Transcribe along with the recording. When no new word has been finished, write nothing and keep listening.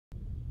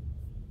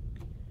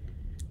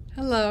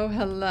Hello,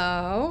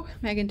 hello.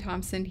 Megan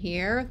Thompson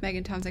here with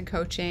Megan Thompson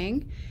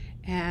Coaching.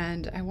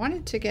 And I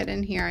wanted to get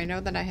in here. I know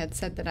that I had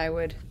said that I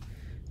would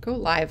go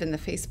live in the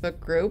Facebook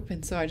group,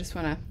 and so I just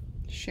want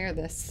to share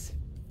this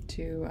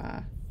to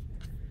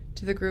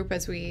the group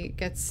as we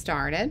get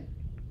started.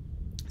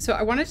 So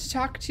I wanted to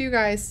talk to you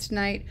guys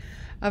tonight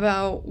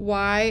about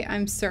why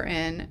I'm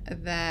certain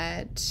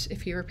that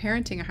if you are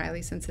parenting a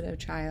highly sensitive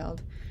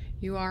child,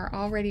 you are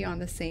already on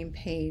the same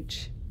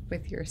page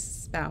with your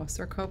spouse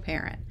or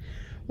co-parent.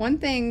 One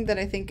thing that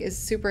I think is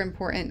super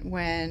important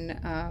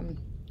when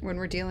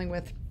we're dealing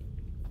with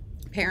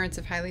parents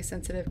of highly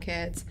sensitive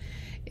kids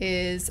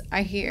is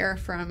I hear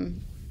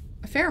from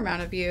a fair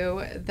amount of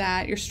you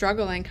that you're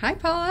struggling. Hi,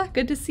 Paula.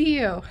 Good to see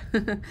you.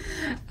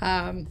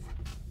 A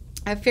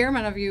fair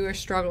amount of you are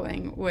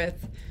struggling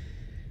with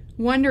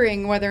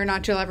wondering whether or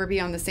not you'll ever be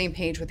on the same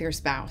page with your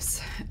spouse.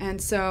 And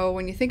so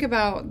when you think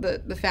about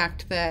the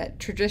fact that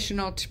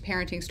traditional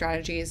parenting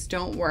strategies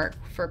don't work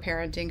for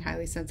parenting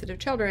highly sensitive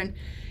children,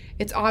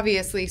 it's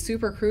obviously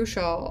super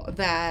crucial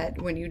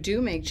that when you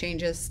do make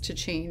changes to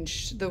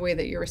change the way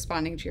that you're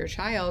responding to your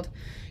child,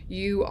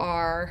 you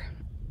are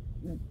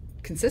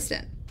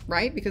consistent,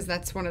 right? Because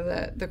that's one of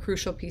the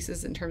crucial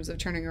pieces in terms of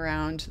turning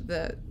around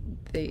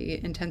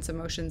the intense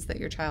emotions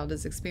that your child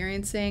is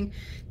experiencing,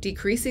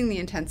 decreasing the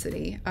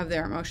intensity of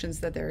their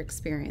emotions that they're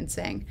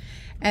experiencing.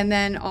 And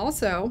then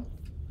also,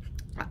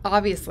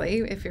 obviously,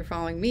 if you're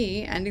following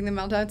me, ending the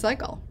meltdown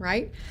cycle,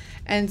 right?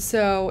 And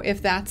so if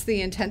that's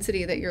the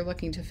intensity that you're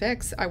looking to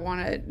fix, I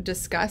want to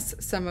discuss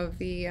some of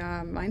the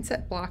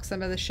mindset blocks,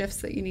 some of the shifts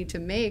that you need to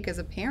make as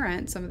a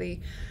parent, some of the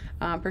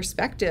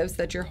perspectives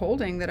that you're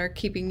holding that are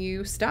keeping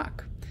you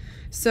stuck.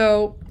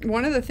 So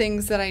one of the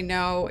things that I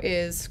know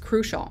is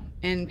crucial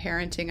in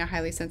parenting a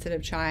highly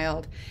sensitive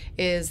child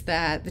is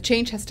that the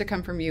change has to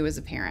come from you as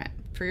a parent.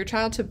 For your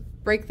child to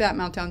break that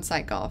meltdown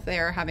cycle, if they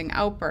are having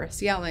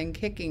outbursts, yelling,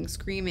 kicking,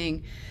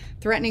 screaming,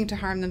 threatening to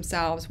harm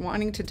themselves,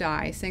 wanting to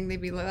die, saying they'd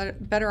be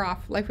better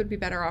off, life would be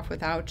better off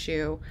without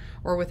you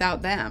or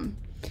without them,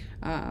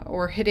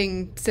 or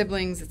hitting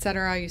siblings,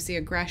 etc., you see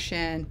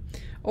aggression.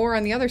 Or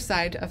on the other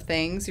side of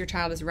things, your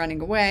child is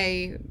running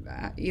away,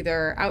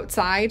 either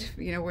outside,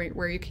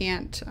 where you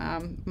can't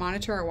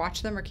monitor or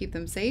watch them or keep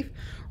them safe,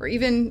 or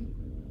even,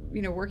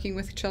 working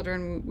with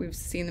children, we've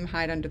seen them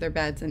hide under their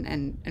beds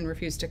and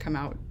refuse to come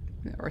out,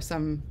 or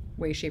some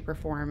way, shape, or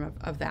form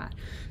of that.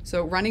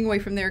 So running away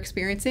from their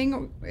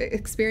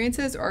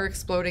experiences or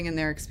exploding in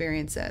their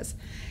experiences.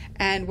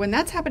 And when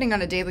that's happening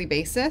on a daily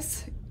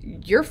basis,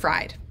 you're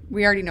fried.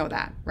 We already know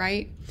that,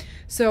 right?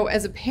 So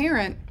as a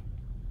parent,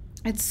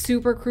 it's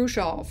super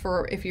crucial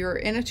for, if you're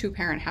in a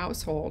two-parent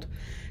household,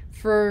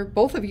 for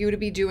both of you to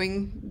be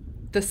doing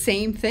the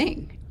same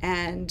thing.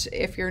 And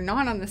if you're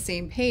not on the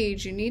same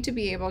page, you need to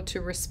be able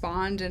to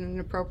respond in an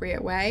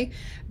appropriate way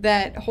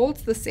that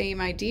holds the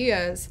same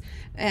ideas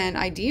and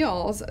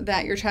ideals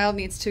that your child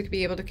needs to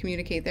be able to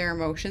communicate their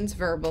emotions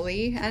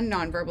verbally and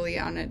non-verbally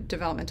on a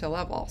developmental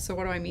level. So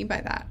what do I mean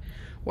by that?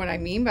 What I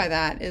mean by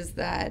that is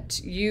that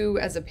you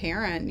as a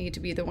parent need to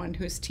be the one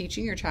who's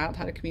teaching your child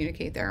how to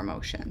communicate their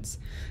emotions.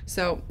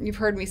 So you've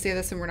heard me say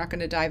this, and we're not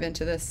going to dive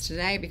into this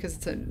today because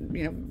it's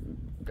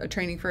a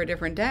training for a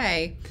different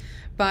day.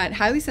 But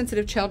highly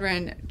sensitive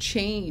children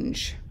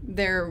change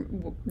their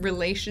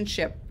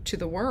relationship to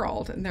the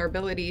world and their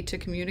ability to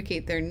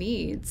communicate their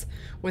needs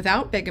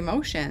without big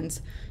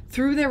emotions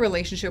through their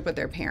relationship with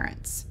their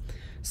parents.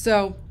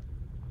 So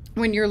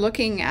when you're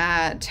looking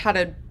at how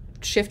to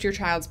shift your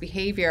child's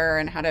behavior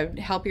and how to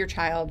help your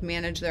child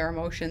manage their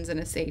emotions in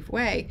a safe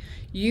way,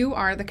 you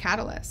are the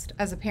catalyst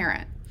as a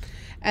parent.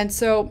 And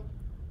so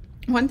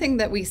one thing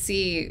that we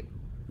see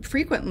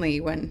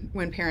frequently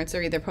when parents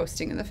are either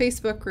posting in the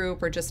Facebook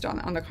group or just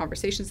on the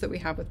conversations that we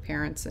have with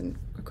parents and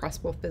across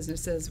both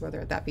businesses,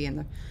 whether that be in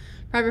the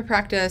private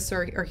practice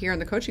or here in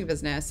the coaching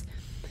business,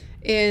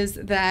 is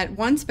that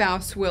one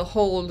spouse will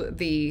hold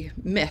the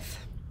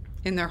myth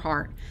in their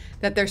heart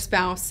that their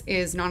spouse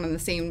is not on the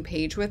same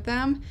page with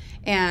them,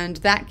 and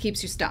that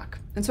keeps you stuck.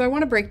 And so I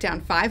want to break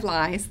down 5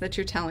 lies that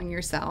you're telling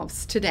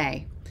yourselves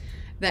today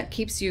that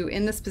keeps you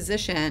in this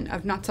position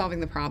of not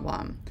solving the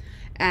problem.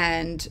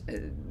 And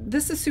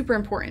this is super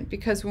important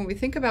because when we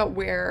think about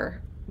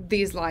where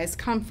these lies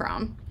come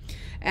from,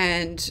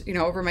 and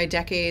over my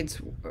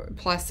decades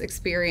plus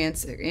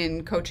experience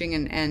in coaching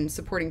and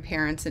supporting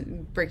parents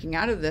and breaking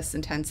out of this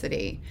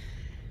intensity,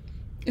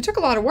 it took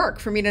a lot of work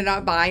for me to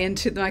not buy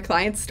into my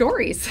clients'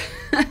 stories,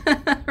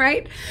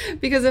 right?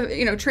 Because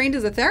trained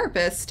as a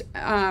therapist,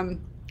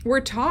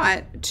 we're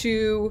taught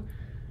to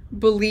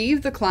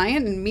believe the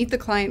client and meet the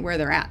client where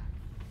they're at.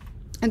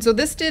 And so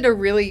this did a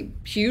really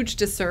huge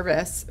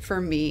disservice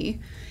for me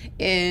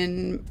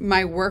in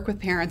my work with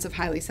parents of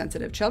highly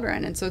sensitive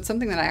children. And so it's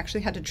something that I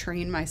actually had to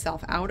train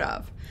myself out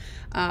of.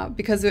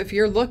 Because if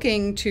you're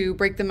looking to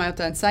break the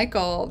meltdown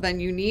cycle, then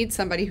you need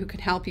somebody who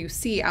can help you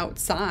see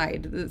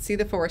outside, see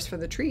the forest for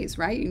the trees,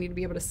 right? You need to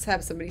be able to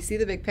have somebody see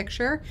the big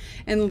picture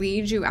and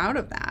lead you out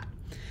of that.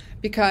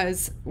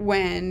 Because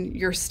when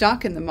you're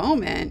stuck in the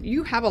moment,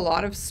 you have a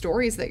lot of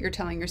stories that you're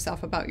telling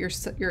yourself about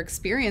your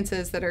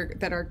experiences that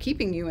are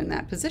keeping you in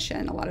that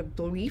position, a lot of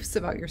beliefs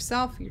about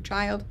yourself, your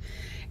child,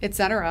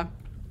 etc.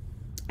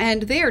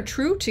 And they are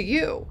true to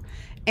you,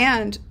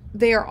 and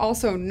they are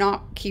also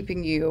not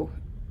keeping you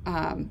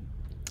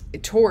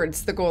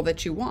towards the goal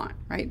that you want,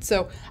 right?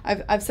 So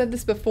I've said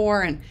this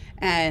before,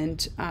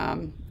 and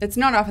it's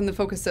not often the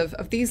focus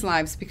of these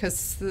lives,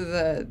 because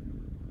the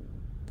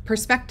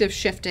perspective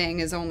shifting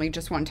is only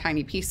just one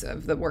tiny piece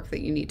of the work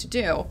that you need to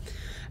do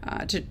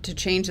to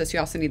change this. You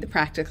also need the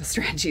practical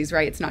strategies,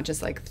 right? It's not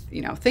just like,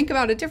 think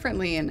about it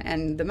differently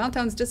and the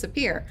meltdowns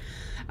disappear.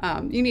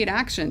 You need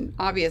action,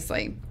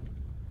 obviously.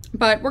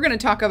 But we're going to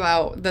talk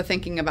about the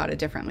thinking about it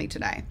differently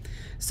today.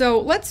 So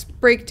let's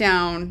break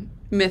down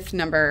myth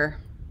number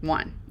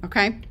 1,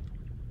 okay?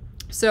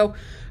 So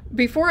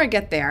before I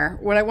get there,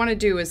 what I want to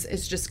do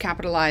is just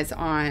capitalize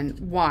on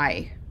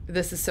why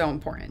this is so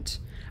important.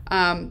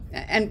 And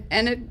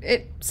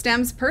it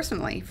stems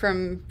personally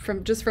from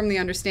the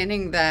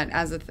understanding that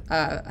as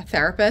a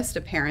therapist,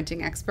 a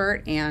parenting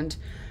expert, and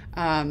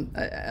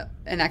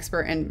an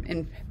expert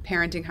in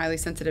parenting highly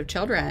sensitive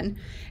children,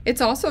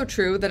 it's also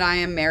true that I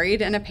am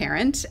married and a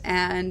parent,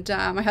 and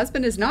my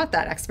husband is not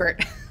that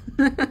expert.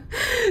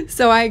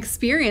 So I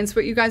experienced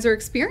what you guys are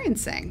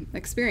experienced in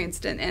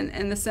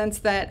the sense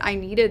that I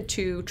needed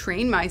to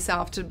train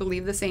myself to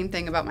believe the same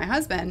thing about my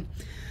husband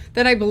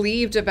that I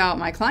believed about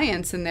my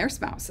clients and their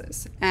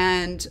spouses.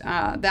 And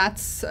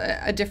that's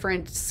a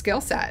different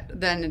skill set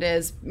than it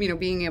is,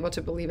 being able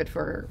to believe it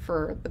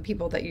for the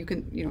people that you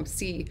can,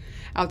 see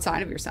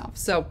outside of yourself.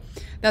 So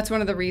that's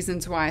one of the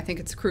reasons why I think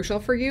it's crucial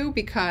for you,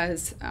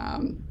 because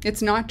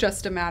it's not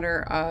just a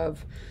matter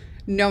of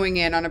knowing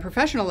it on a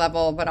professional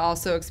level, but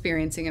also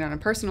experiencing it on a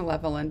personal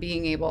level and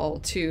being able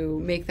to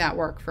make that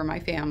work for my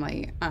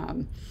family.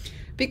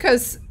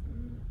 Because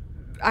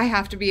I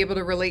have to be able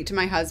to relate to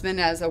my husband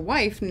as a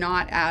wife,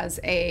 not as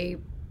a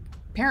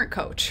parent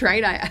coach,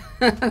 right?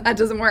 That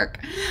doesn't work.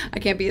 I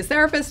can't be his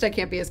therapist. I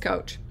can't be his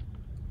coach.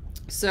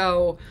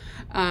 So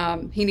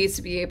he needs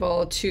to be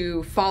able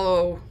to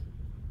follow,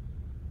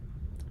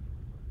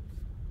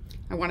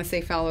 I want to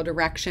say follow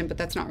direction, but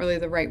that's not really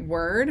the right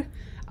word.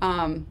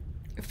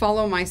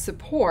 Follow my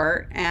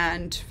support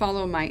and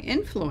follow my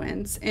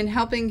influence in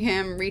helping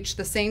him reach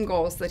the same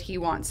goals that he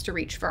wants to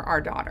reach for our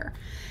daughter.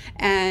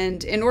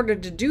 And in order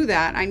to do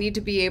that, I need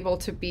to be able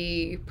to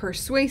be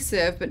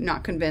persuasive but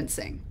not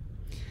convincing.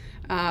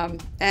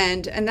 And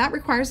that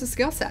requires a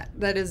skill set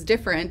that is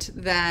different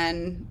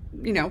than,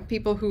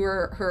 people who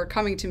are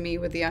coming to me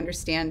with the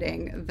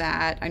understanding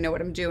that I know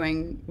what I'm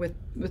doing with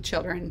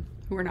children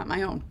who are not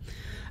my own.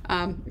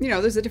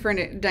 There's a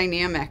different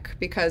dynamic,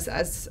 because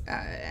as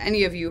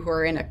any of you who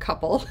are in a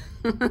couple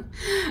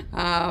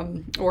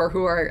or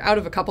who are out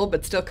of a couple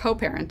but still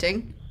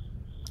co-parenting,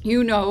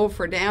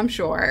 for damn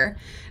sure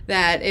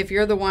that if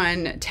you're the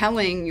one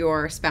telling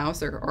your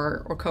spouse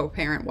or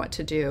co-parent what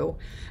to do,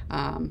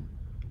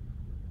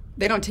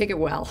 they don't take it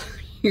well.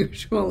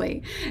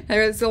 Usually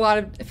there's a lot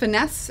of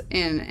finesse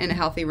in a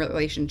healthy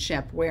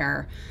relationship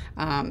where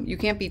you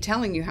can't be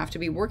telling, you have to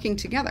be working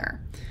together.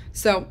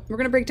 So we're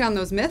going to break down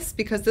those myths,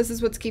 because this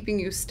is what's keeping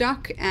you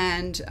stuck.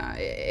 And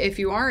if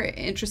you are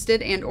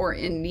interested and or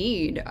in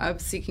need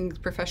of seeking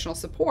professional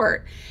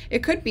support,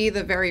 it could be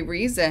the very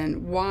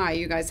reason why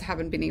you guys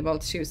haven't been able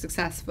to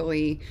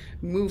successfully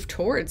move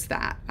towards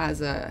that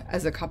as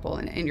a couple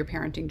in your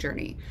parenting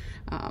journey.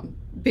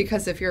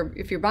 Because if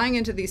you're buying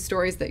into these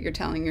stories that you're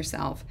telling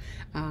yourself,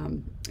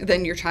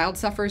 then your child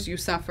suffers, you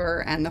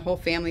suffer, and the whole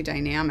family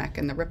dynamic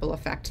and the ripple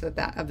effect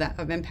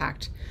of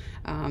impact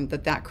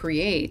that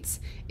creates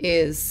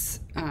is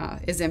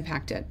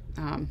impacted.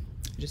 I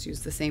just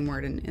used the same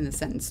word in the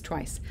sentence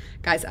twice.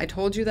 Guys, I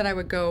told you that I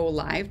would go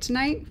live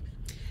tonight,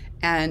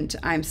 and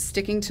I'm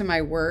sticking to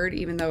my word,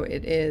 even though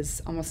it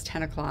is almost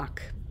 10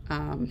 o'clock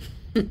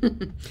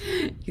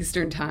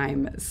Eastern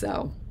time.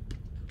 So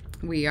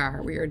we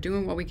are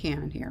doing what we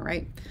can here,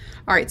 right?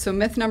 All right, so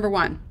myth number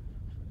 1.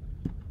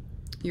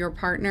 Your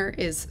partner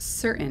is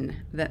certain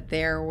that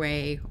their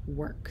way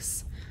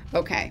works.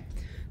 Okay,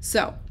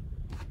 so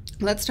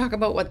let's talk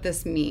about what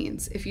this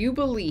means. If you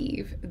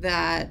believe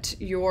that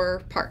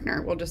your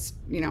partner, we'll just,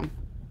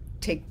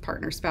 take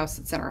partner, spouse,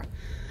 etc.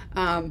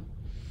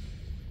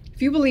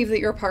 If you believe that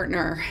your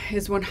partner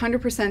is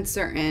 100%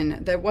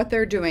 certain that what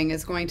they're doing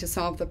is going to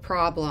solve the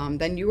problem,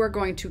 then you are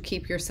going to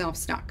keep yourself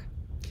stuck.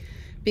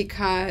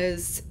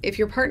 Because if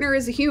your partner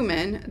is a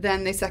human,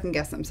 then they second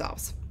guess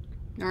themselves.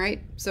 All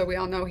right, so we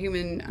all know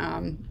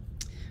human,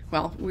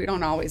 well, we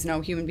don't always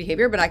know human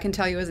behavior, but I can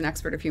tell you as an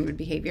expert of human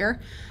behavior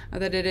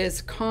that it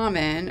is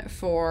common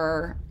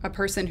for a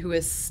person who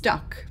is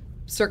stuck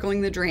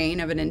circling the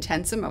drain of an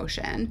intense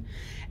emotion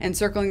and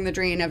circling the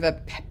drain of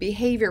a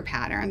behavior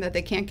pattern that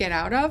they can't get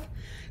out of,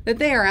 that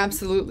they are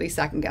absolutely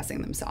second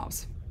guessing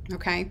themselves.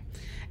 Okay,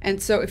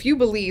 And so if you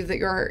believe that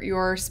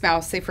your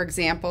spouse, say for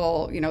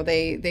example,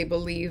 they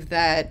believe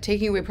that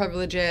taking away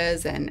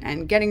privileges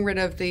and getting rid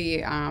of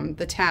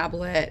the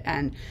tablet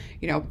and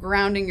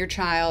grounding your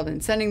child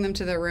and sending them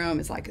to their room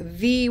is like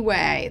the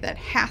way that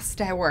has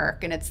to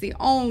work, and it's the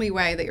only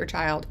way that your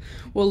child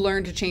will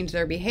learn to change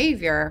their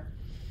behavior,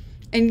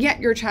 and yet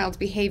your child's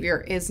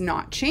behavior is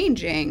not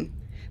changing,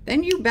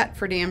 then you bet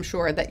for damn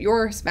sure that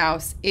your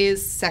spouse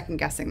is second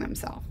guessing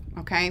themselves.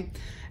 Okay.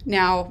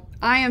 Now,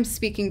 I am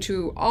speaking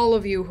to all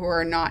of you who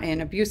are not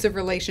in abusive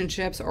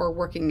relationships or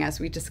working, as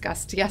we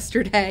discussed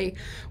yesterday,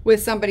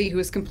 with somebody who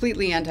is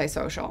completely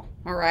antisocial,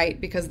 all right?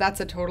 Because that's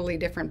a totally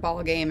different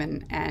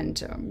ballgame,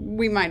 and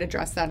we might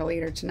address that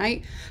later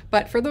tonight.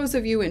 But for those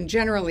of you in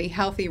generally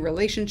healthy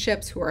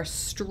relationships who are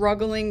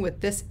struggling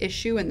with this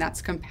issue, and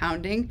that's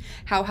compounding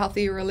how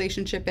healthy your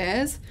relationship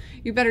is,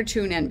 you better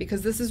tune in,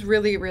 because this is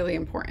really, really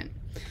important.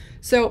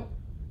 So,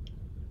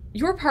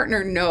 your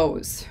partner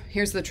knows,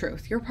 here's the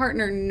truth, your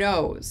partner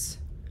knows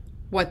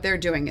what they're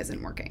doing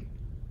isn't working.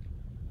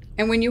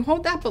 And when you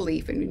hold that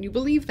belief and when you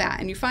believe that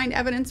and you find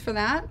evidence for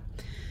that,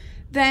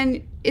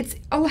 then it's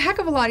a heck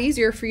of a lot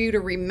easier for you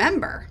to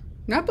remember,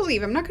 not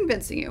believe, I'm not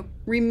convincing you,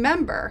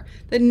 remember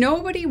that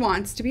nobody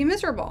wants to be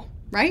miserable,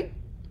 right?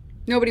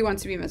 Nobody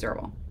wants to be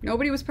miserable.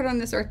 Nobody was put on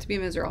this earth to be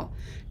miserable.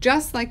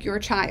 Just like your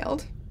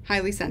child,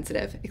 highly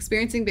sensitive,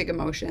 experiencing big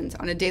emotions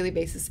on a daily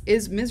basis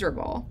is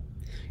miserable,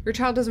 your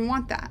child doesn't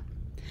want that.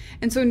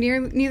 And so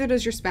neither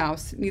does your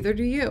spouse, neither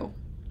do you.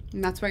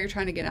 And that's why you're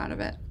trying to get out of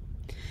it.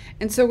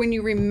 And so when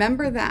you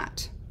remember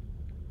that,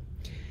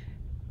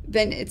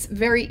 then it's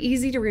very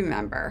easy to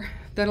remember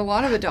that a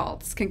lot of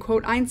adults can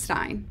quote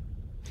Einstein,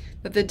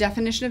 that the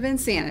definition of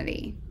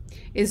insanity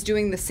is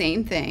doing the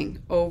same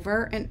thing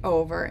over and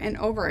over and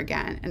over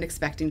again and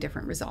expecting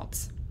different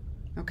results.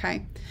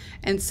 Okay?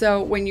 And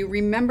so when you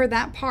remember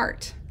that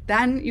part,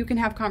 then you can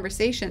have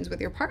conversations with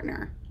your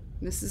partner.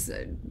 This is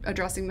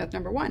addressing myth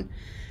number one,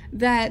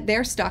 that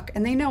they're stuck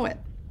and they know it.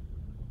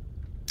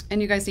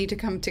 And you guys need to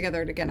come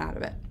together to get out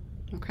of it.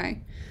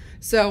 Okay?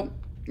 So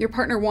your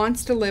partner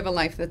wants to live a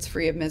life that's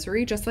free of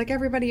misery, just like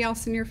everybody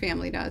else in your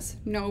family does.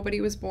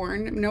 Nobody was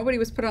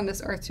put on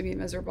this earth to be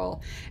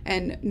miserable,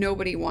 and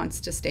nobody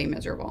wants to stay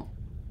miserable.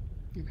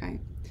 Okay?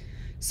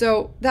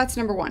 So that's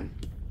number one.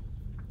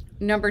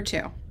 Number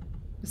two,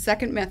 the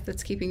second myth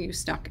that's keeping you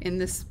stuck in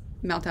this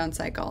meltdown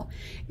cycle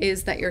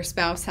is that your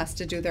spouse has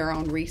to do their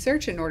own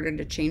research in order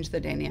to change the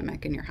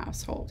dynamic in your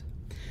household.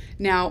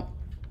 Now,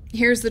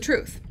 here's the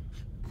truth.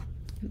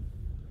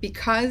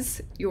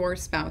 Because your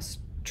spouse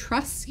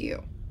trusts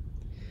you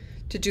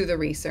to do the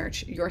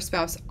research, your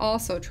spouse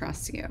also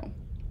trusts you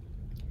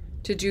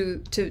to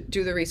do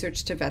the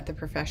research to vet the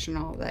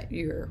professional that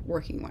you're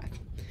working with.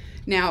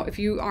 Now, if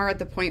you are at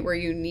the point where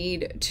you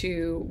need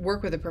to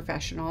work with a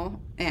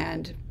professional,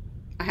 and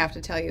I have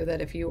to tell you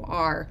that if you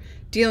are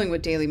dealing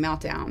with daily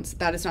meltdowns,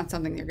 that is not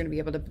something you're going to be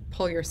able to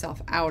pull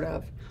yourself out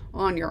of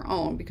on your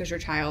own, because your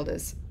child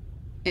is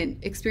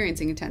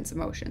experiencing intense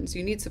emotions.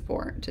 You need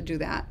support to do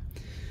that.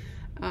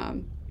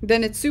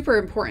 Then it's super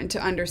important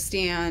to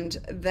understand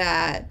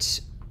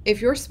that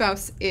if your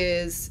spouse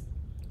is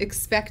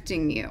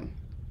expecting you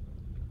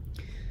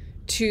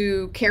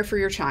to care for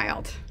your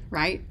child,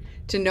 right?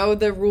 To know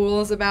the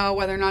rules about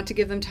whether or not to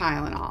give them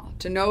Tylenol,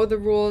 to know the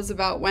rules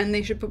about when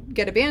they should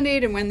get a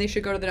Band-Aid and when they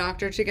should go to the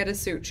doctor to get a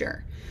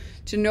suture,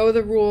 to know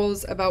the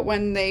rules about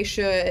when they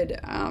should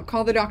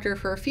call the doctor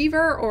for a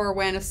fever, or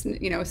when a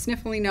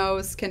sniffly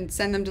nose can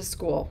send them to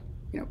school,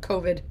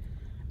 COVID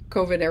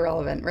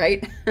irrelevant,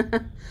 right?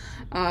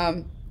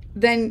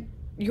 Then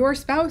your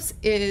spouse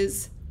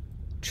is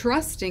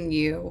trusting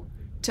you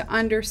to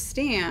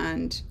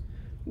understand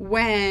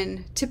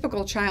when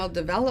typical child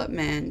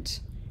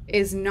development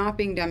is not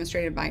being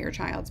demonstrated by your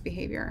child's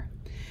behavior.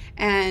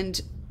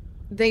 And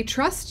they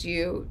trust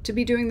you to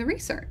be doing the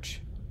research.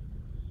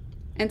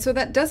 And so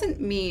that doesn't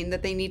mean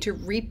that they need to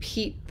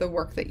repeat the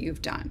work that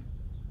you've done.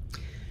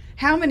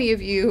 How many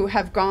of you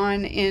have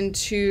gone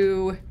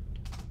into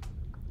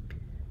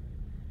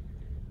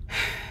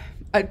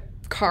a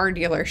car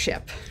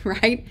dealership,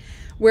 right?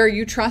 Where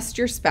you trust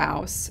your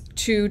spouse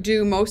to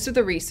do most of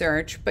the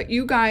research, but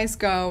you guys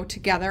go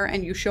together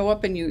and you show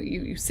up and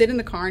you sit in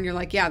the car and you're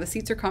like, yeah, the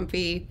seats are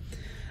comfy.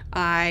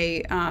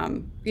 I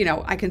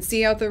can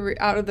see out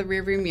of the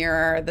rearview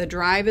mirror. The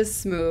drive is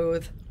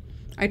smooth.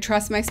 I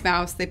trust my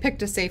spouse. They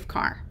picked a safe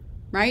car,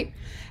 right?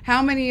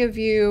 How many of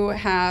you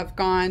have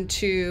gone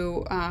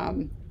to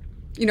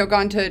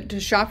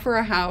shop for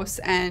a house,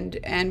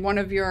 and one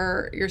of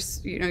your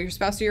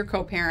spouse or your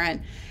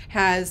co-parent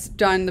has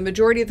done the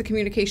majority of the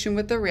communication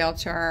with the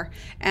realtor,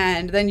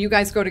 and then you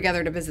guys go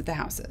together to visit the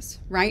houses,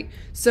 right?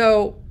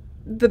 So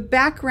the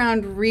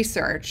background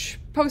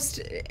research,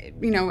 post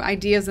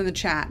ideas in the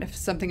chat if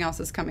something else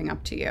is coming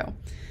up to you.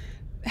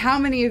 How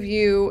many of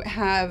you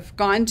have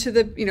gone to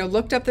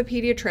looked up the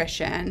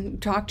pediatrician,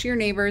 talked to your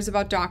neighbors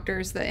about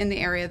doctors that in the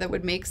area that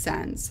would make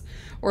sense,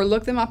 or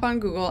looked them up on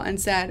Google and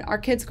said, our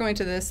kid's going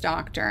to this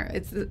doctor.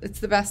 It's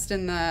the best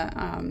in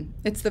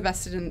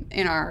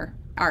our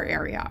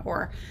area,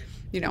 or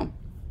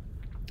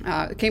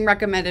It came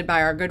recommended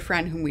by our good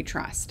friend whom we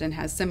trust and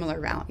has similar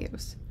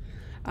values.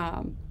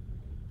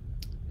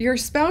 Your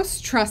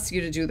spouse trusts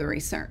you to do the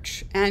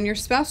research, and your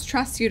spouse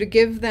trusts you to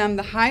give them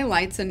the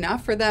highlights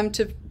enough for them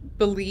to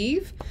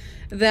believe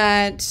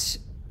that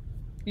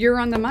you're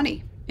on the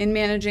money in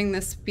managing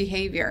this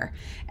behavior.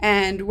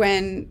 And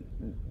when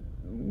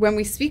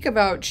we speak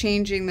about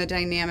changing the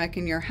dynamic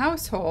in your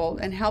household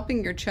and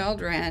helping your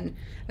children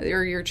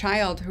or your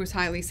child who's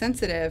highly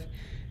sensitive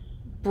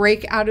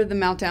break out of the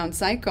meltdown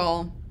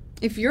cycle,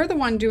 if you're the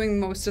one doing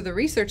most of the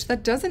research,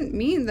 that doesn't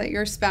mean that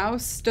your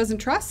spouse doesn't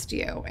trust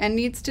you and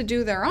needs to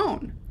do their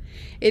own.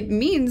 It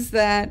means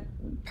that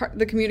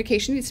the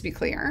communication needs to be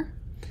clear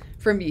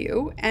from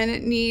you, and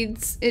it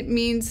means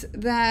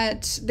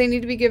that they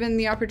need to be given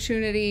the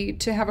opportunity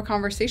to have a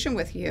conversation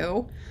with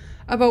you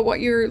about what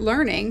you're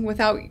learning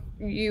without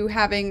you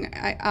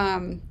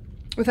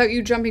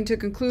jumping to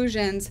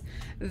conclusions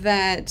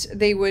that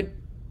they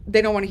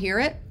don't want to hear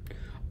it,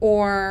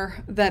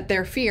 or that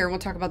their fear, and we'll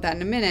talk about that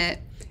in a minute,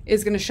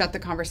 is going to shut the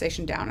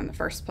conversation down in the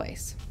first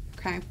place.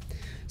 Okay,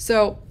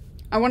 so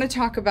I want to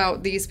talk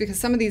about these because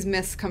some of these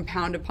myths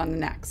compound upon the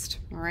next.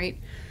 All right,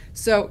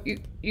 so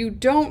you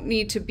don't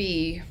need to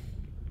be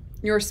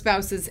your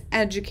spouse's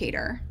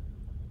educator,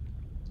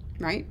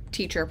 right?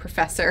 Teacher,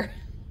 professor,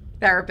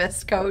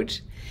 therapist,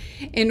 coach,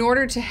 in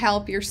order to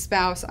help your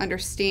spouse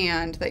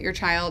understand that your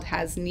child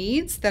has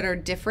needs that are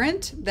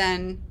different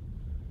than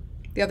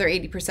the other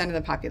 80% of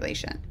the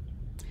population.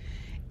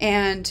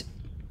 And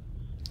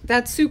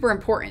that's super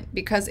important,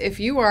 because if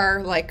you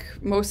are like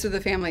most of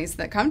the families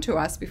that come to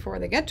us before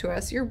they get to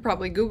us, you're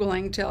probably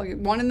Googling till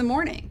 1 in the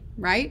morning,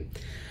 right?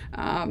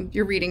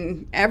 You're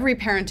reading every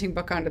parenting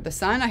book under the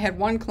sun. I had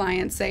one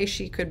client say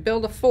she could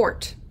build a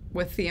fort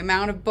with the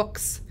amount of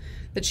books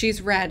that she's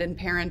read in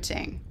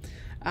parenting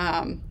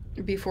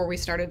before we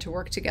started to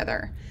work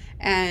together.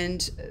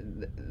 And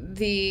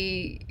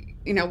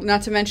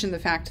not to mention the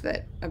fact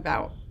that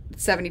about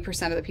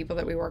 70% of the people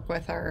that we work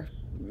with are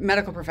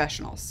medical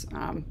professionals,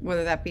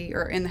 whether that be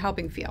or in the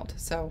helping field.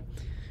 So,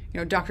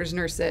 doctors,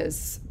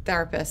 nurses,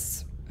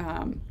 therapists,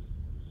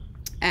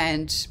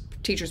 and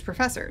teachers,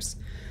 professors.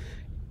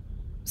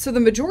 So the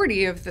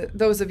majority of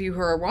those of you who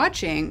are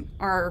watching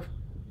are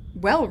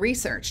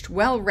well-researched,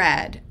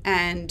 well-read,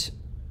 and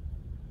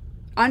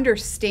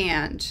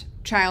understand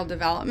child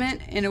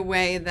development in a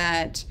way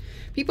that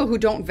people who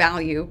don't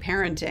value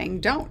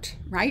parenting don't,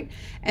 right?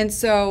 And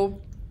so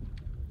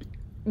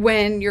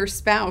when your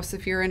spouse,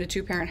 if you're in a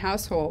two-parent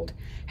household,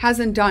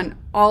 hasn't done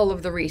all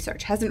of the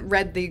research, hasn't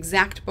read the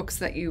exact books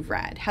that you've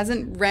read,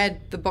 hasn't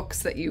read the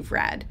books that you've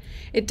read,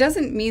 it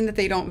doesn't mean that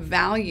they don't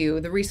value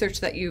the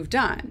research that you've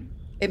done.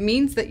 It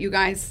means that you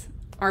guys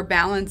are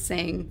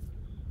balancing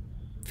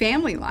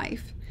family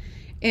life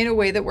in a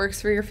way that works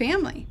for your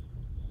family.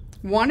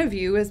 One of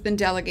you has been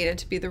delegated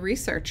to be the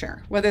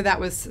researcher, whether that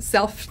was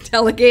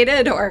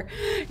self-delegated or,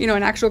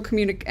 an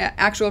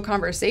actual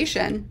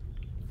conversation.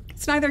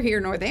 It's neither here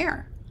nor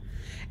there.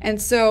 And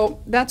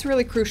so that's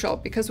really crucial,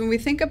 because when we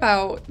think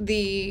about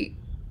the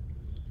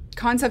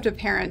concept of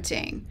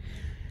parenting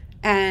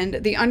and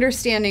the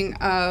understanding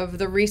of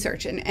the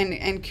research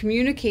and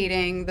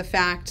communicating the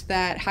fact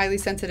that highly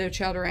sensitive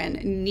children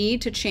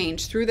need to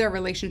change through their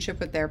relationship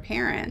with their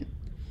parent,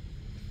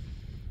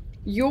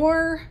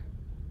 your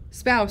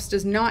spouse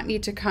does not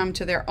need to come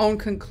to their own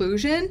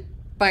conclusion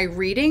by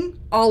reading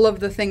all of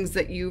the things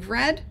that you've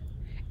read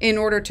in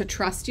order to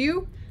trust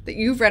you that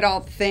you've read all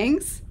the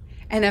things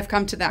and have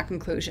come to that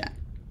conclusion.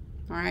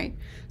 All right.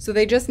 So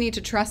they just need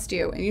to trust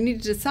you, and you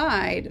need to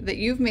decide that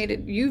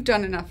you've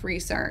done enough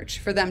research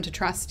for them to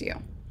trust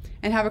you,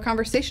 and have a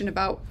conversation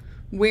about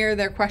where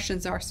their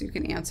questions are so you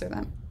can answer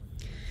them.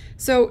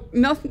 So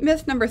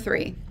myth number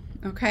 3,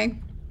 okay?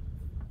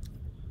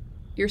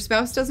 Your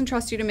spouse doesn't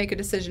trust you to make a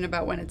decision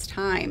about when it's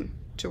time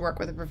to work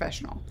with a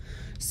professional.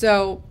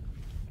 So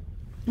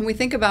when we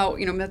think about,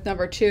 myth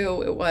number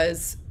 2, it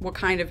was what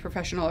kind of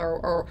professional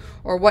or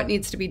what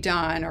needs to be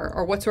done,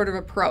 or what sort of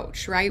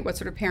approach, right? What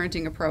sort of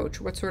parenting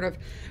approach, what sort of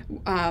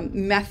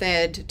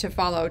method to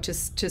follow to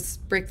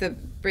break the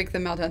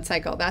meltdown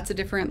cycle. That's a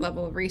different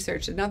level of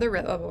research. Another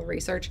level of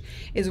research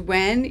is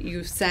when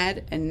you've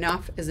said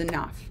enough is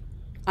enough.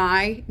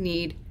 I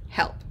need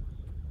help.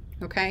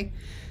 Okay?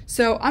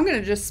 So I'm going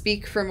to just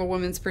speak from a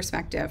woman's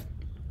perspective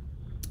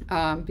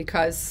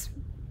because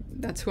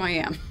that's who I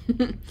am.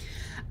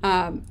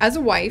 As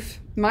a wife,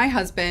 my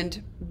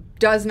husband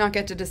does not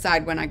get to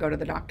decide when I go to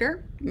the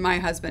doctor. My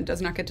husband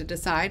does not get to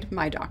decide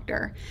my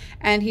doctor.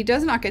 And he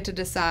does not get to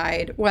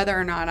decide whether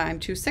or not I'm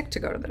too sick to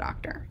go to the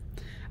doctor.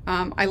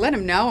 I let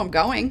him know I'm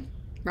going,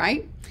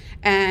 right?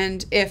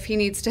 And if he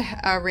needs to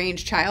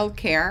arrange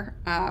childcare,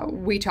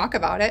 we talk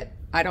about it.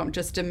 I don't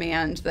just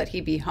demand that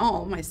he be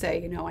home. I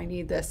say, I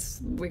need this.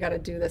 We got to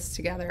do this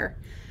together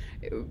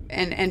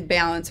and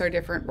balance our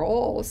different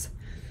roles.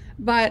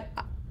 But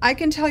I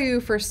can tell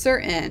you for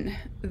certain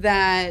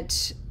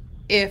that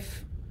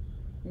if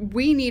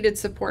we needed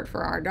support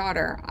for our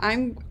daughter,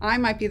 I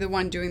might be the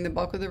one doing the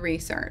bulk of the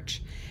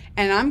research,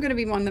 and I'm going to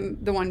be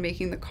the one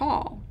making the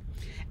call.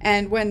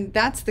 And when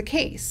that's the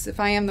case, if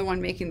I am the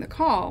one making the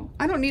call,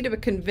 I don't need to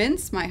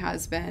convince my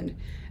husband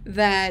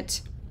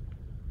that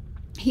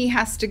he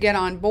has to get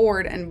on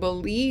board and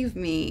believe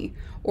me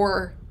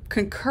or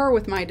concur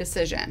with my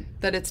decision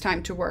that it's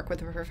time to work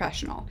with a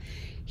professional.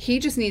 He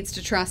just needs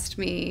to trust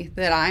me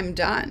that I'm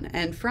done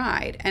and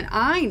fried. And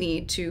I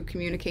need to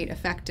communicate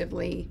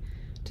effectively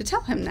to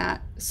tell him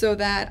that, so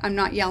that I'm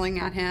not yelling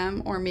at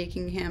him or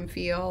making him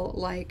feel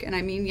like, and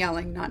I mean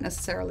yelling, not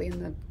necessarily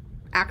in the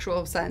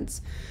actual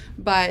sense,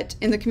 but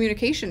in the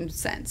communication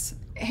sense.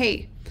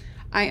 Hey,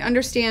 I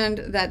understand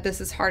that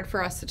this is hard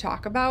for us to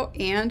talk about,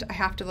 and I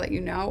have to let you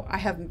know I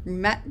have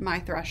met my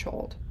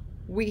threshold.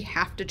 We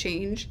have to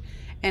change,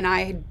 and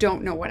I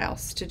don't know what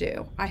else to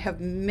do. I have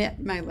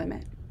met my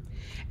limit.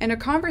 And a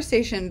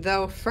conversation,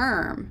 though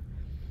firm,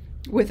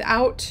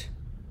 without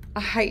a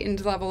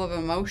heightened level of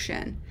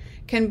emotion,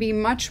 can be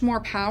much more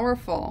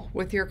powerful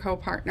with your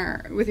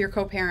co-partner, with your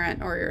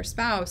co-parent or your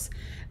spouse,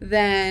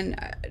 than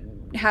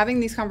having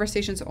these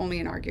conversations only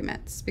in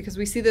arguments, because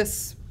we see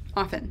this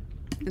often.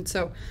 And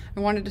so I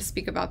wanted to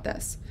speak about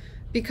this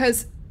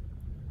because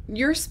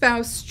your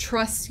spouse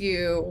trusts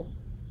you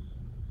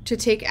to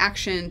take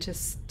action to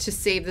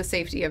save the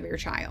safety of your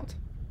child.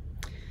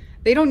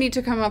 They don't need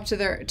to come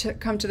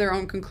to their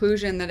own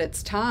conclusion that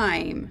it's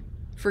time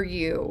for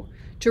you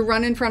to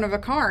run in front of a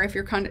car if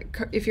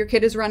your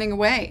kid is running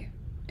away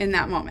in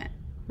that moment,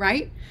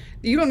 right?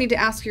 You don't need to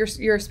ask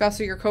your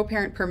spouse or your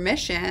co-parent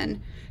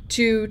permission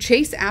to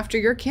chase after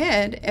your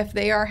kid if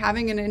they are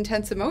having an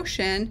intense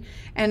emotion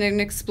and an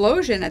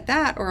explosion at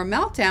that, or a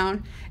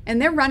meltdown, and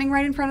they're running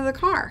right in front of the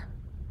car.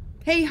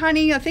 Hey,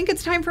 honey, I think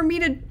it's time for me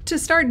to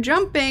start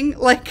jumping.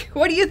 Like,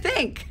 what do you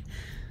think?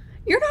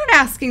 You're not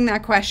asking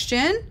that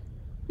question.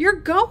 You're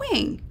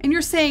going and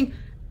you're saying,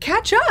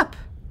 catch up.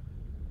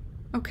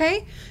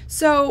 Okay?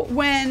 So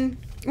when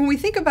we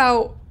think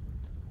about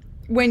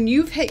when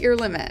you've hit your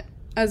limit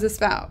as a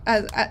spouse,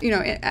 as you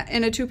know,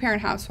 in a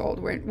two-parent household,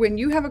 when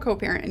you have a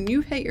co-parent and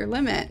you've hit your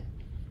limit,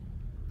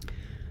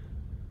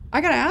 I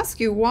got to ask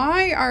you,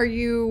 why are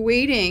you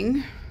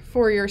waiting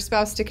for your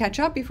spouse to catch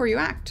up before you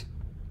act?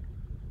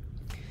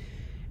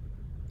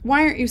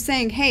 Why aren't you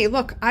saying, hey,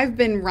 look, I've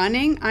been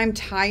running, I'm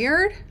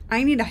tired,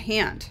 I need a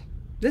hand.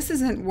 This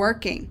isn't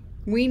working.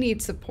 We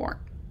need support.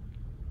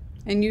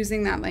 And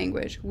using that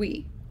language,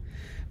 we.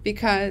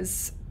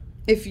 Because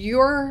if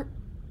your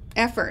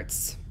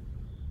efforts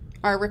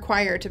are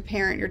required to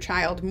parent your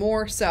child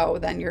more so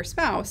than your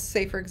spouse,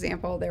 say for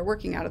example, they're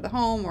working out of the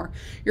home, or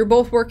you're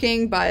both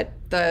working, but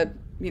the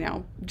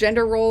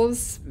gender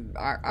roles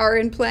are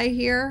in play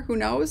here, who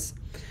knows,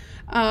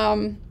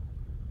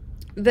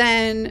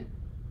 then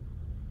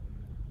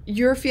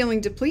you're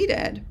feeling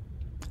depleted.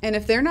 And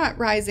if they're not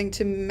rising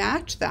to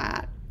match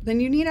that, then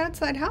you need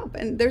outside help.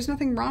 And there's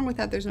nothing wrong with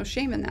that. There's no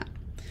shame in that,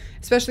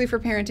 especially for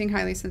parenting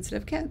highly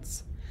sensitive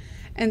kids.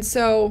 And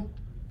so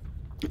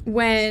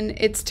when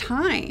it's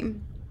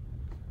time,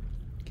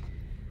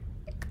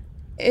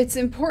 it's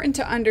important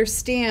to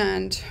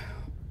understand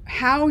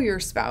how your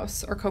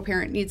spouse or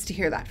co-parent needs to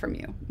hear that from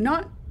you,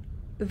 not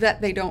that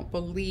they don't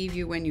believe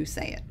you when you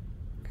say it.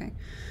 Okay.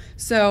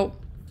 So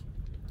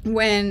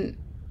when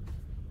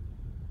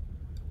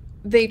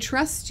they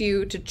trust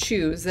you to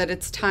choose that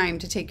it's time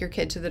to take your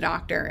kid to the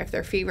doctor if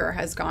their fever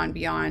has gone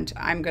beyond,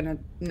 I'm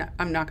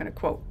not going to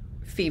quote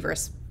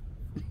feverish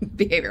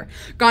behavior,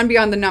 gone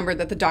beyond the number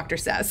that the doctor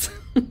says.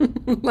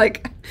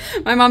 Like,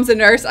 my mom's a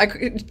nurse.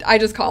 I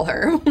just call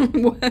her.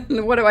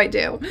 What do I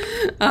do?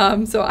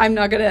 So I'm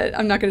not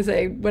gonna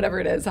say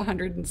whatever it is,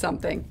 100 and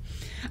something.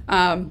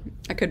 I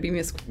could be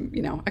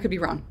I could be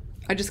wrong.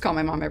 I just call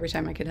my mom every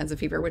time my kid has a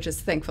fever, which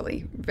is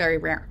thankfully very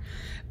rare.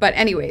 But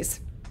anyways,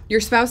 your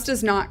spouse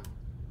does not.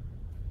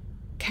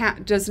 I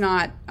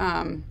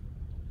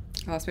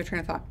lost my train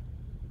of thought.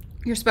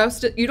 You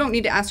don't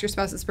need to ask your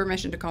spouse's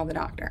permission to call the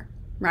doctor,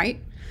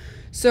 right?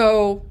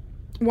 So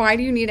why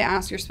do you need to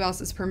ask your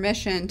spouse's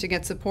permission to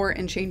get support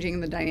in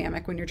changing the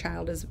dynamic when your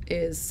child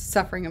is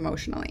suffering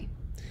emotionally?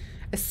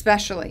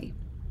 Especially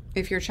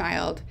if your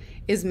child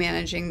is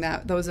managing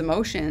those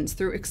emotions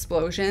through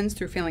explosions,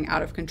 through feeling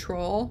out of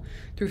control,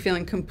 through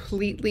feeling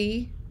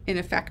completely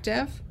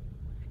ineffective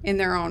in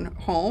their own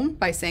home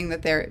by saying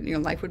that their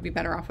life would be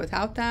better off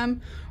without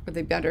them, or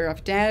they'd be better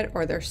off dead,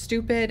 or they're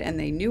stupid and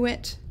they knew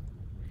it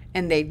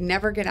and they'd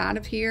never get out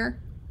of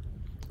here,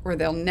 or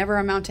they'll never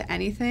amount to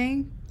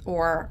anything,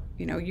 or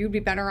you'd be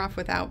better off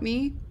without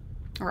me,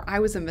 or I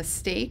was a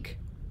mistake.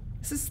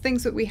 This is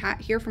things that we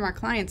hear from our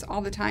clients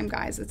all the time,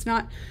 guys. It's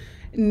not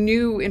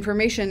new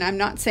information. I'm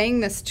not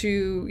saying this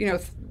to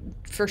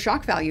for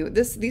shock value.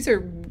 These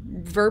are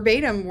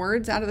verbatim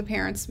words out of the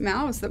parents'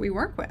 mouths that we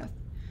work with.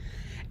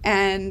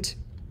 And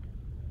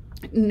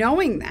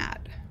knowing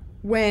that,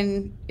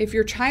 if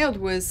your child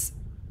was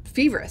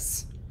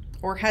feverish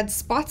or had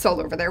spots all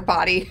over their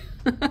body,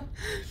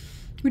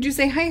 would you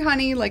say, hey,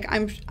 honey,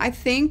 I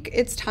think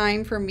it's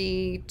time for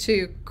me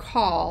to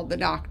call the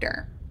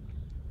doctor?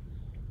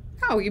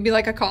 Oh, you'd be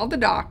like, I called the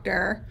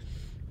doctor.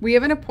 We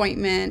have an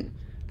appointment.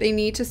 They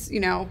need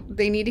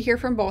to hear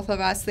from both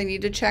of us. They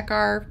need to check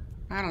our,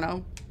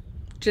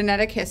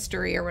 genetic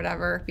history or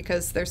whatever,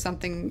 because there's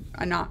something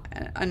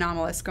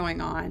anomalous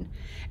going on.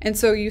 And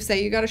so you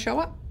say you got to show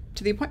up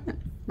to the appointment,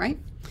 right?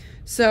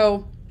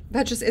 So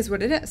that just is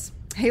what it is.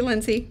 Hey,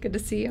 Lindsay, good to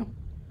see you.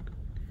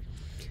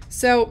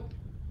 So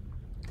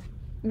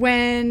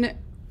when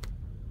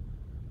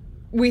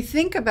we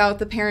think about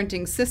the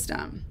parenting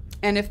system,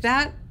 and if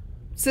that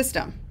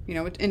system,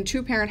 in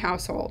two-parent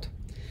household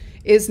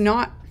is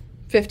not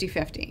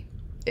 50-50,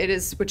 it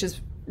is, which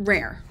is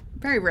rare,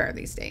 very rare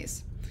these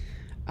days.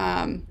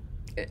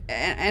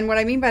 And what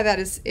I mean by that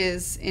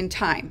is in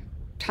time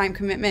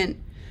commitment,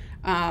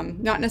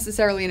 not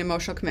necessarily an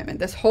emotional commitment.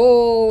 This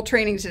whole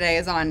training today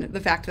is on the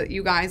fact that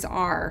you guys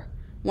are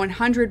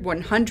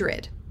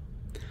 100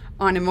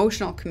 on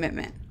emotional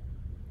commitment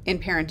in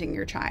parenting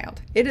your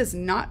child. It is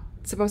not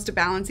supposed to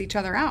balance each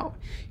other out.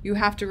 You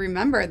have to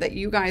remember that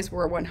you guys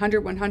were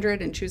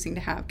 100 in choosing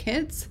to have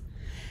kids.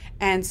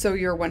 And so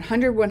you're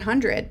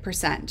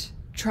 100%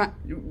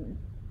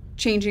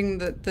 changing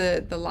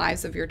the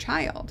lives of your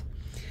child.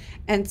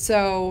 And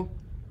so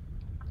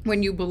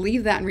when you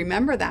believe that and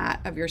remember that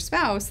of your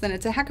spouse, then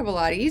it's a heck of a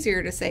lot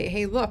easier to say,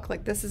 hey, look,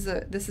 like this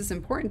is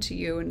important to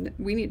you, and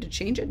we need to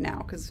change it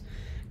now because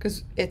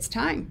it's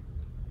time.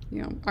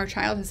 Our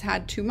child has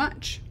had too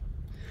much.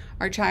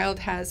 Our child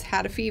has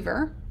had a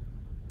fever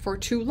for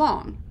too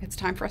long. It's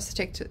time for us to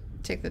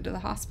take them to the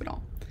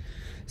hospital.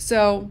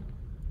 So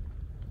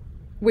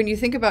when you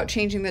think about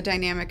changing the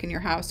dynamic in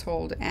your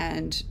household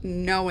and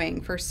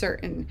knowing for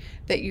certain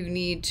that you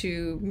need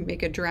to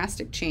make a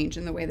drastic change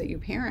in the way that you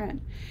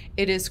parent,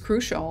 it is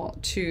crucial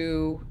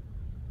to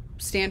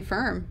stand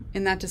firm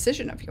in that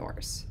decision of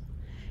yours.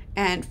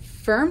 And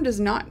firm does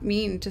not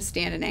mean to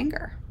stand in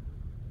anger,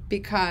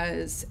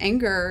 because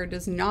anger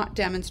does not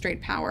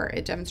demonstrate power.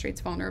 It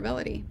demonstrates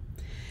vulnerability.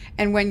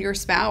 And when your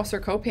spouse or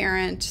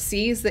co-parent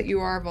sees that you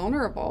are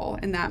vulnerable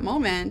in that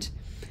moment,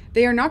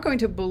 they are not going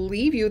to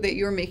believe you that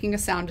you're making a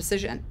sound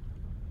decision,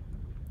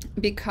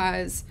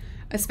 because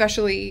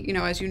especially,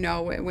 as you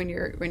know, when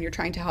you're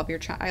trying to help your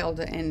child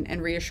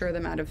and reassure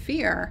them out of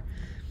fear,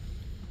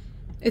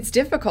 it's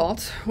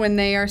difficult when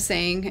they are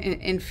saying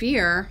in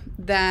fear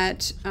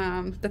that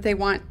that they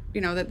want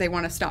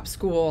to stop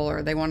school,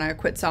 or they want to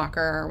quit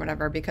soccer or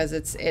whatever, because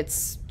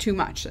it's too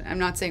much. I'm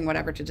not saying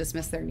whatever to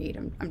dismiss their need.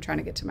 I'm trying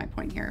to get to my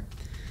point here.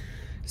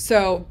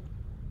 So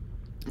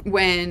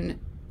when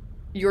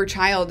your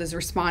child is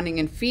responding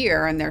in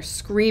fear and they're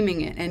screaming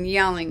it and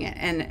yelling it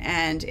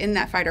and in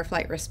that fight or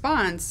flight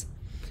response,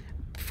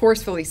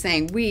 forcefully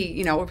saying,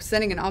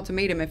 sending an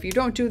ultimatum, if you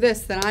don't do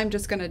this, then I'm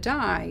just going to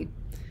die.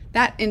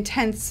 That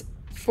intense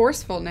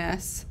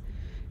forcefulness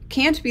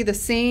can't be the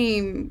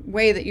same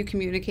way that you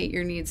communicate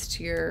your needs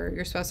to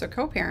your spouse or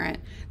co-parent,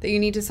 that you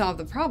need to solve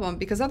the problem,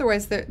 because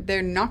otherwise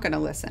they're not going to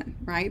listen,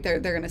 right? They're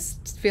going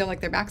to feel like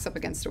their back's up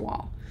against a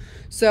wall.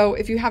 So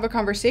if you have a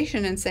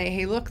conversation and say,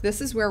 hey, look,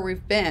 this is where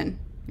we've been,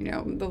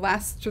 the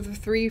last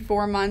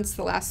 3-4 months,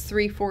 the last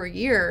 3-4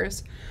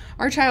 years,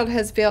 our child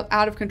has felt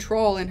out of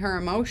control in her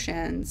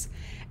emotions.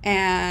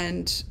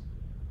 And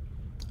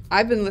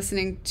I've been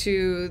listening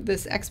to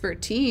this expert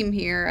team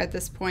here at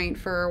this point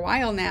for a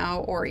while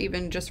now, or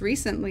even just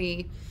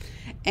recently,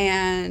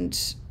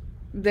 and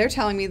they're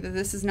telling me that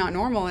this is not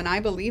normal, and I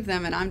believe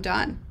them, and I'm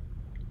done.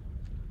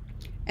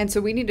 And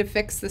so we need to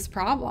fix this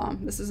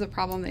problem. This is a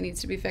problem that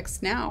needs to be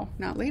fixed now,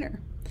 not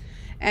later.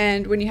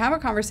 And when you have a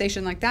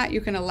conversation like that,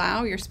 you can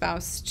allow your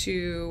spouse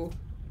to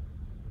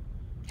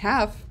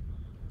have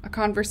a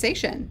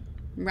conversation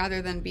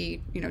rather than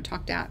be,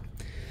 talked at.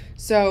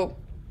 So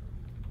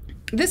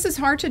this is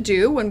hard to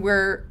do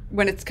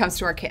when it comes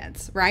to our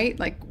kids, right?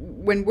 Like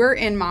when we're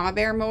in mama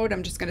bear mode,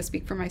 I'm just going to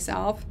speak for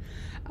myself.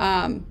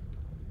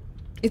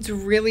 It's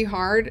really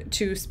hard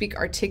to speak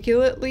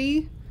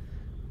articulately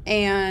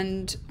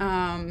and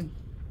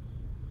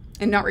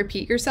not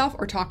repeat yourself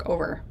or talk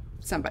over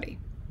somebody,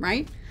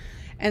 right?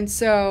 And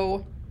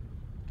so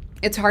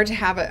it's hard to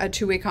have a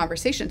two-way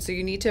conversation. So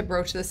you need to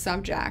broach the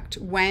subject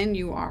when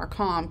you are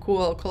calm,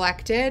 cool,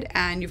 collected,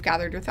 and you've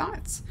gathered your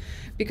thoughts.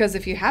 Because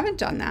if you haven't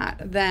done that,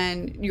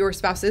 then your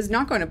spouse is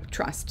not going to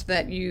trust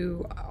that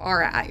you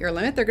are at your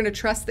limit. They're going to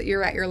trust that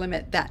you're at your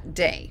limit that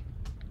day.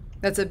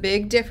 That's a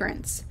big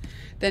difference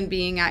than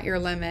being at your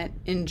limit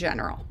in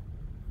general.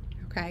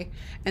 Okay?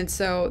 And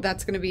so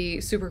that's going to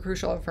be super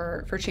crucial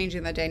for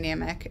changing the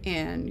dynamic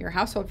in your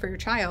household for your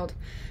child,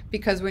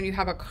 because when you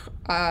have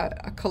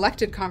a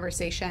collected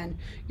conversation,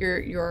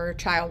 your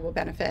child will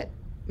benefit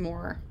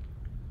more.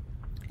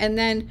 And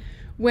then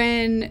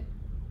when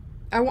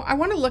I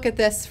want to look at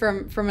this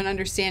from an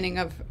understanding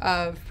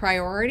of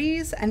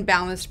priorities and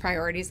balanced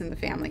priorities in the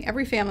family.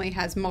 Every family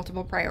has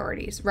multiple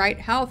priorities, right?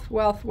 Health,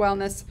 wealth,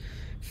 wellness,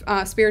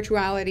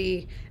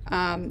 spirituality,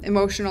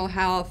 emotional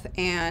health,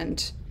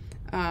 and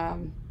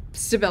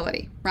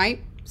stability,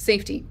 right?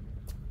 Safety,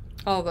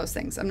 all of those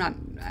things. I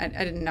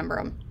didn't number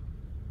them.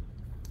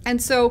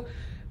 And so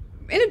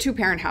in a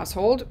two-parent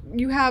household,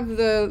 you have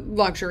the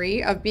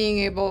luxury of being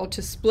able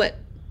to split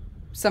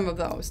some of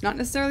those, not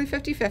necessarily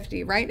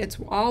 50-50, right? It's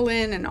all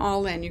in and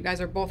all in. You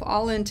guys are both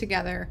all in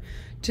together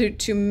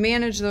to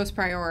manage those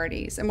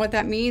priorities. And what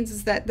that means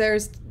is that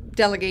there's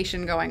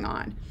delegation going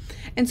on.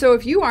 And so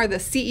if you are the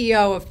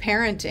CEO of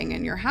parenting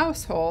in your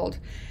household,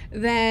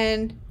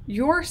 then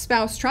your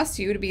spouse trusts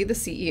you to be the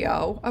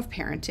CEO of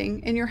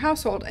parenting in your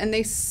household. And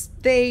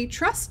they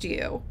trust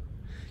you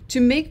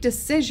to make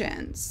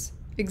decisions,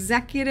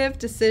 executive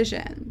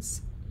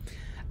decisions,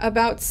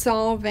 about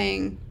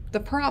solving the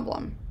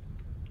problem.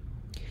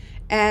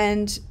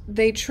 And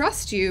they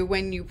trust you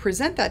when you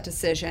present that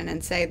decision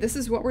and say, this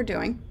is what we're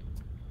doing.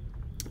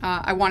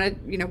 I want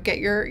to, get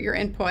your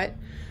input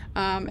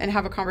and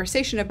have a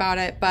conversation about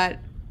it, but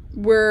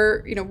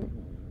we're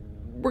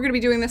going to be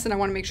doing this, and I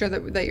want to make sure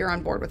that you're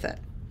on board with it.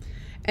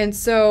 And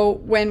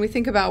so when we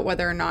think about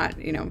whether or not,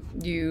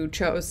 you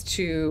chose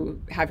to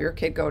have your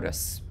kid go to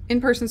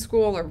in-person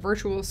school or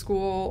virtual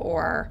school,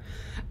 or,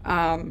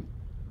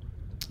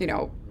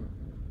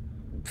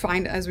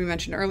 find, as we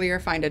mentioned earlier,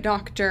 find a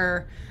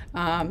doctor,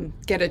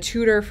 get a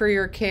tutor for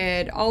your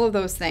kid, all of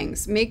those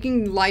things,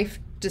 making life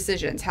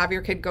decisions, have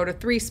your kid go to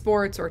 3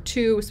 sports or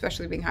 2,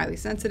 especially being highly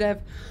sensitive,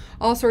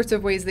 all sorts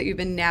of ways that you've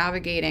been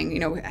navigating,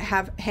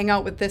 hang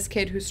out with this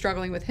kid who's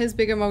struggling with his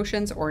big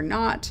emotions or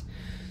not,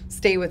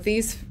 stay with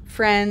these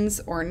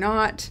friends or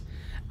not,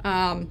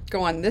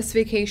 go on this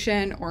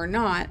vacation or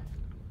not.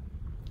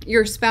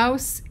 Your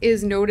spouse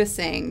is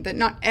noticing that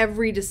not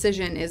every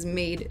decision is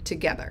made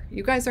together.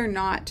 You guys are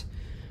not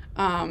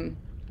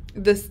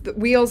the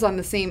wheels on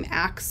the same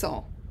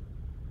axle.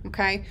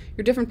 Okay?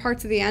 You're different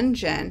parts of the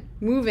engine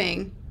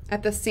moving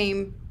at the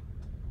same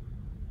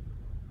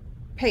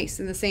pace,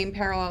 in the same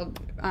parallel,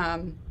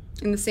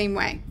 in the same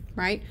way,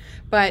 right?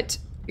 But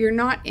you're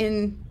not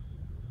in,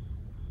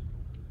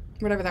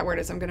 whatever that word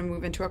is. I'm going to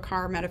move into a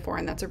car metaphor,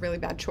 and that's a really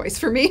bad choice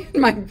for me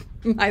in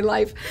my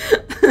life.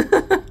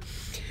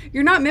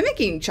 You're not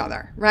mimicking each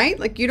other, right?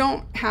 Like, you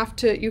don't have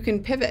to, you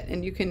can pivot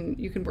and you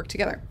can work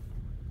together.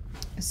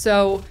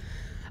 So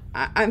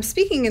I'm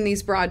speaking in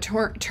these broad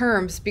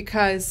terms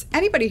because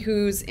anybody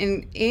who's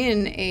in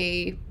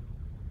a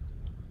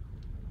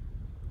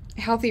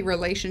healthy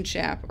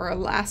relationship or a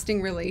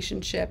lasting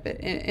relationship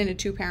in a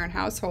 2-parent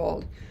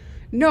household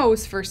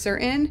knows for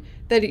certain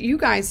that you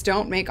guys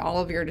don't make all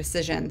of your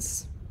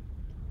decisions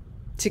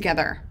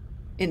together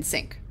in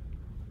sync,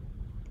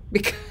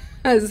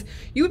 because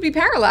you would be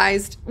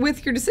paralyzed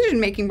with your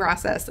decision-making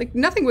process. Like,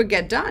 nothing would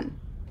get done,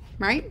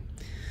 right?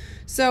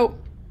 So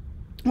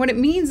what it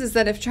means is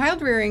that if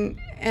child rearing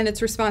and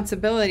its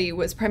responsibility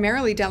was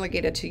primarily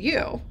delegated to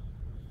you,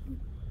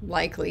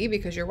 likely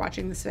because you're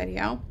watching this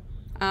video,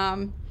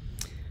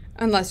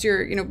 unless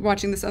you're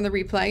watching this on the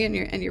replay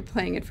and you're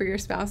playing it for your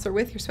spouse or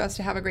with your spouse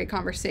to have a great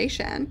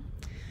conversation,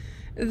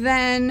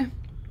 then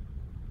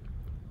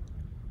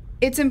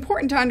it's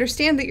important to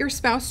understand that your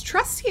spouse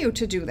trusts you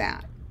to do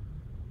that.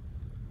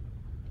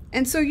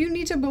 And so you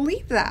need to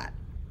believe that,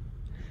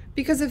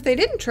 because if they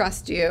didn't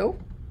trust you,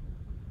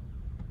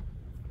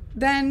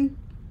 then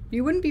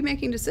you wouldn't be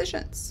making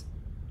decisions,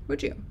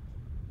 would you?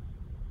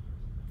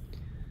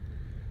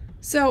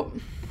 So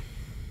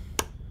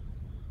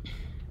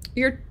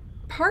your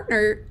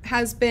partner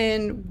has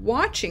been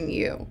watching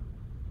you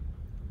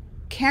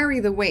carry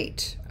the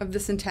weight of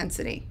this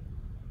intensity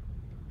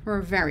for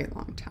a very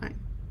long time.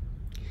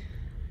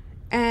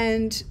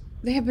 And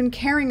they have been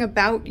caring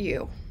about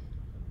you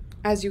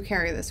as you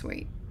carry this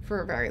weight for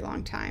a very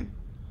long time.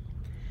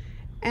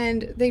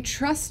 And they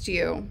trust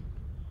you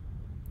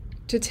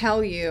to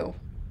tell you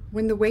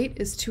when the weight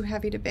is too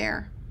heavy to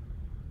bear.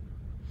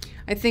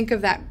 I think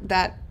of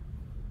that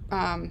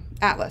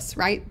Atlas,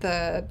 right?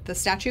 The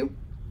statue.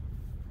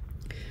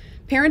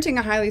 Parenting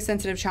a highly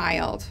sensitive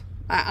child,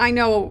 I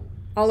know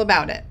all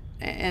about it,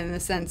 in the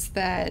sense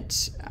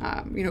that,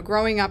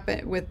 growing up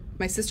with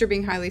my sister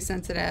being highly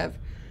sensitive,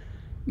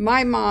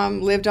 my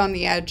mom lived on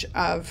the edge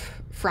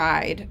of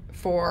fried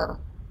for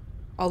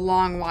a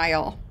long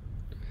while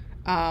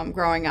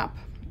growing up.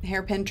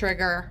 Hairpin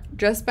trigger,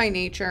 just by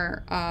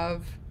nature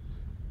of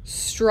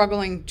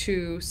struggling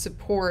to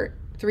support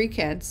 3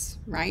 kids,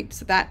 right?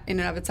 So that in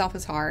and of itself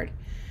is hard.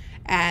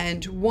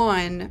 And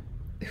one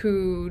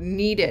who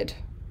needed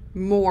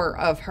more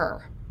of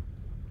her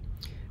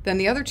than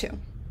the other 2.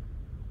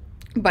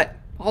 But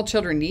all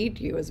children need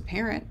you as a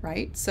parent,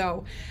 right?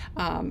 So,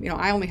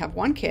 I only have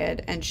 1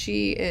 kid, and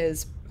she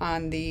is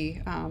on the,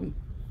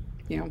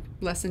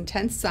 less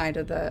intense side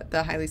of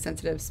the highly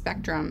sensitive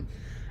spectrum.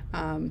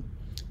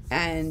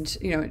 And,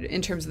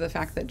 in terms of the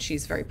fact that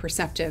she's very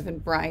perceptive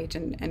and bright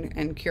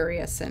and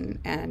curious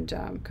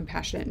and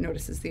compassionate,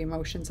 notices the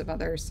emotions of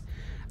others.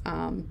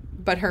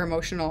 But her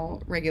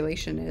emotional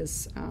regulation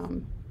is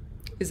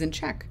in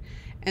check.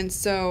 And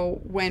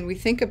so when we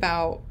think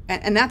about,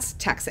 and that's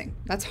taxing,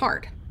 that's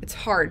hard. It's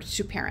hard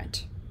to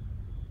parent.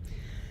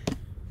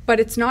 But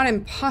it's not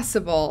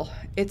impossible.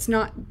 It's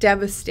not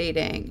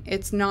devastating.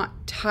 It's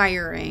not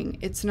tiring.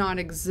 It's not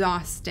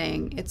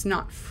exhausting. It's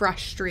not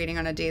frustrating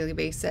on a daily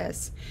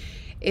basis.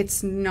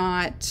 It's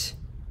not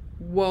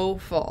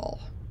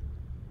woeful.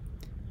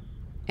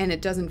 And it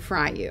doesn't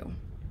fry you.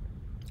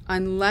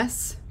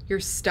 unless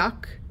you're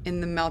stuck in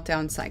the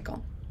meltdown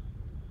cycle.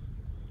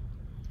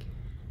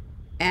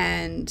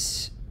 And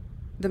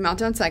the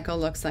meltdown cycle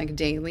looks like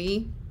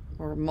daily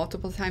or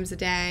multiple times a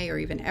day or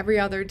even every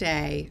other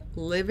day,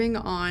 walking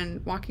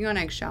on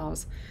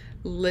eggshells,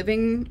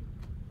 living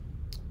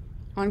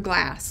on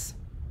glass,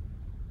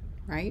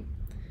 right?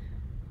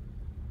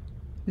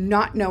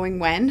 Not knowing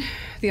when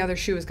the other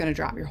shoe is going to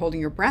drop. You're holding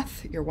your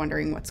breath. You're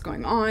wondering what's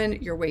going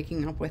on. You're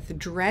waking up with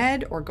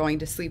dread or going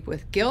to sleep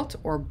with guilt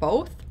or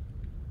both.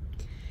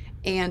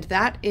 And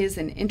that is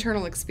an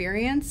internal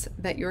experience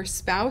that your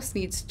spouse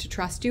needs to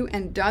trust you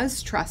and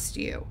does trust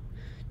you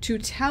to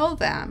tell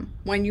them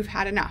when you've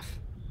had enough.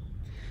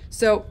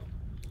 So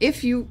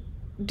if you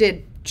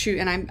did choose,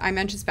 and I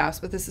mentioned spouse,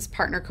 but this is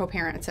partner,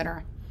 co-parent,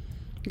 etc.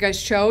 You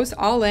guys chose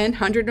all in,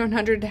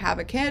 100-100 to have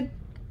a kid,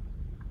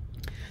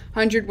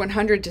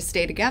 100-100 to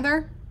stay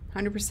together,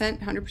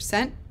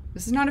 100%.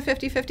 This is not a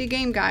 50-50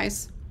 game,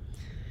 guys.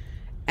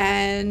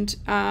 And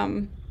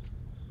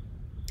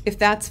if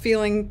that's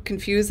feeling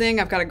confusing,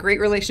 I've got a great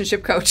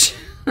relationship coach.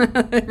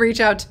 Reach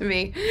out to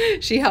me.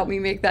 She helped me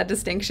make that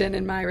distinction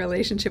in my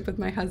relationship with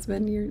my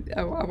husband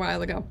a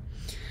while ago.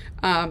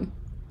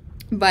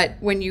 But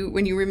when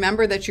you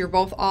remember that you're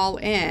both all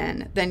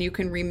in, then you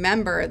can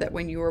remember that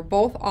when you were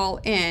both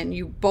all in,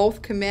 you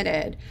both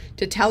committed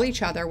to tell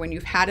each other when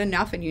you've had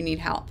enough and you need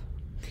help.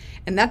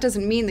 And that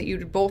doesn't mean that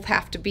you both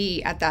have to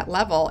be at that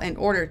level in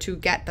order to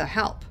get the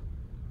help.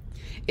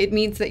 It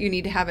means that you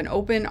need to have an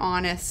open,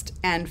 honest,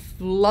 and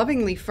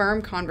lovingly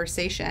firm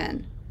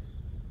conversation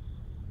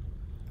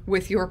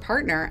with your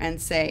partner and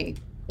say,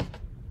 I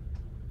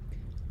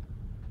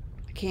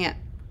can't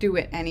do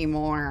it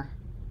anymore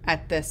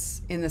at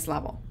this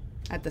level,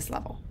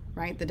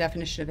 right? The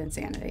definition of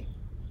insanity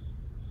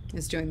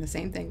is doing the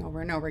same thing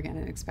over and over again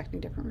and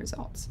expecting different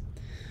results.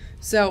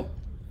 So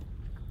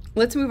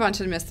let's move on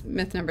to myth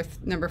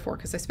number 4,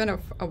 because I spent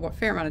a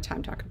fair amount of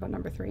time talking about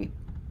number 3.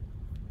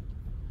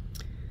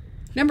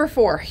 Number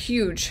 4,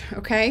 huge,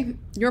 okay?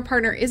 Your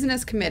partner isn't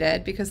as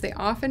committed because they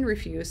often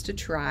refuse to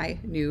try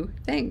new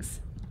things.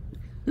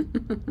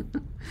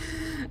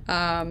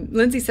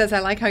 Lindsay says, I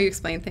like how you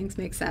explain things.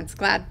 Makes sense.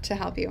 Glad to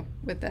help you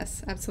with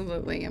this.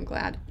 Absolutely. I'm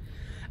glad.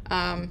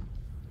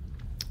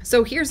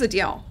 So here's the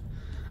deal.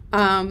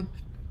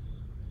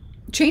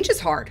 Change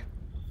is hard.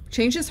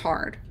 Change is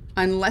hard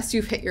unless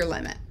you've hit your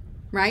limit,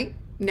 right?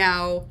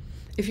 Now,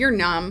 if you're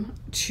numb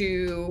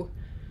to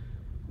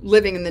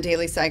living in the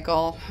daily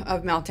cycle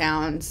of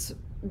meltdowns,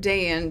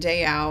 day in,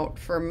 day out,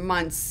 for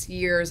months,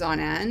 years on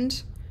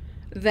end,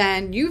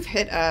 then you've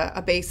hit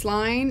a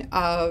baseline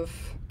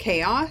of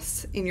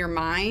chaos in your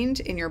mind,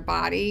 in your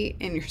body,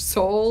 in your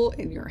soul,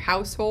 in your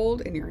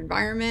household, in your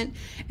environment,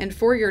 and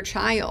for your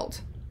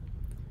child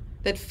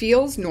that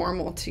feels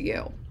normal to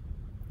you.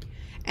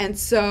 And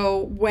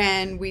so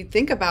when we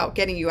think about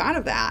getting you out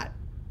of that,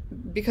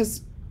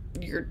 because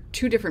you're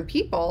two different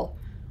people,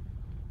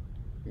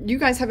 you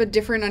guys have a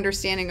different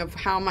understanding of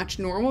how much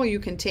normal you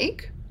can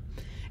take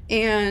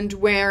and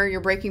where your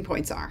breaking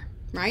points are,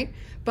 right?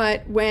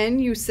 But when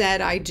you said,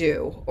 I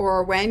do,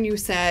 or when you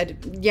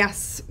said,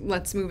 yes,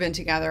 let's move in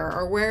together,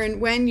 or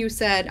when you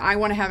said, I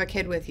want to have a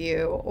kid with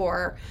you,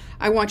 or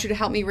I want you to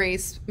help me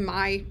raise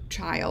my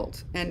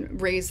child and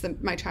raise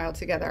my child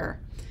together,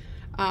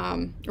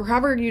 or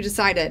however you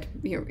decided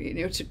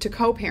to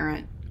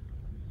co-parent,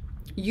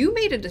 you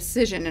made a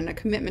decision and a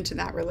commitment to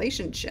that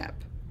relationship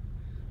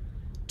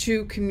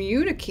to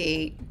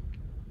communicate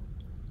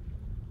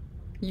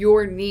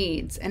your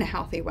needs in a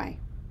healthy way.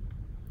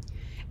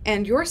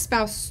 And your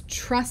spouse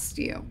trusts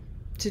you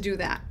to do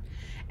that.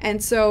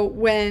 And so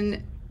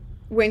when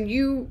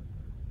you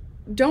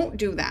don't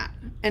do that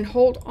and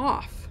hold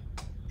off,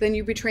 then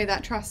you betray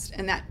that trust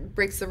and that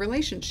breaks the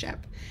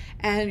relationship.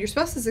 And your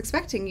spouse is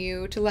expecting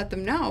you to let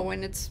them know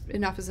when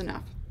enough is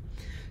enough.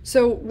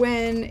 So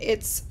when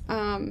it's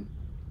gotten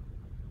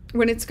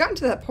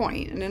to that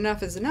point and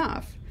enough is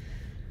enough,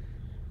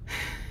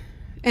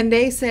 and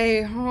they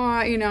say, oh,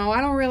 I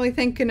don't really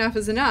think enough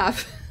is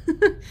enough,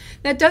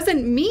 that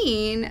doesn't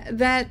mean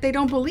that they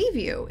don't believe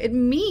you. It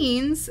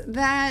means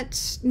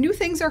that new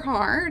things are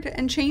hard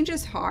and change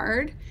is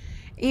hard,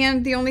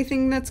 and the only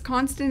thing that's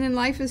constant in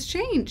life is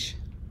change.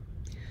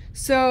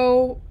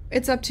 So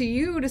it's up to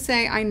you to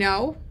say, I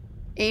know,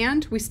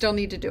 and we still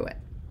need to do it.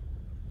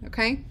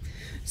 Okay?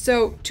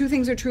 So two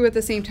things are true at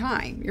the same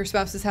time. Your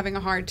spouse is having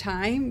a hard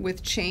time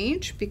with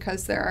change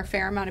because there are a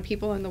fair amount of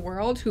people in the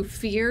world who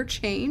fear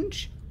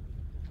change.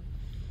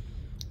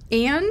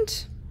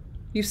 And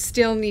you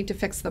still need to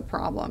fix the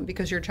problem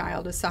because your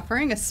child is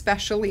suffering,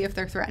 especially if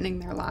they're threatening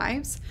their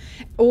lives,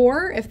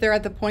 or if they're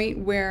at the point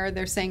where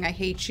they're saying, I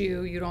hate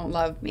you, you don't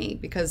love me,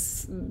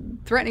 because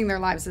threatening their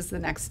lives is the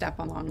next step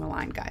along the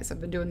line, guys. I've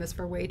been doing this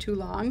for way too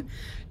long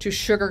to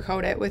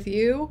sugarcoat it with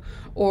you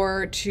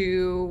or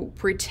to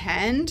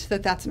pretend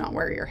that that's not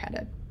where you're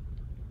headed.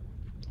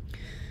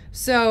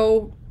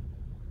 So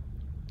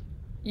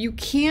you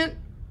can't,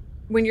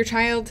 when your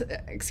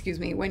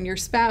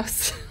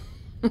spouse,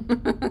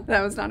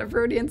 that was not a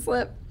Freudian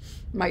slip,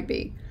 might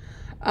be.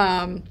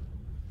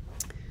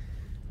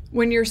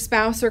 when your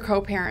spouse or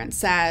co-parent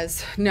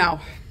says, no,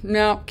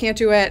 can't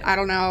do it. I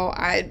don't know.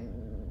 I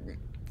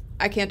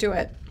can't do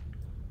it.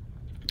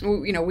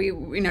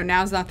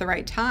 Now's not the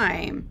right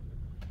time.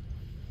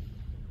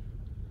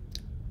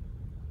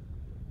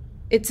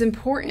 It's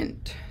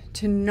important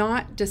to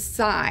not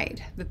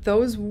decide that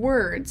those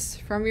words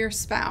from your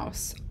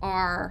spouse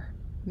are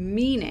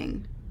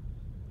meaning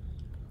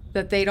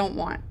that they don't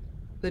want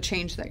the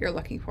change that you're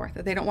looking for,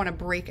 that they don't want to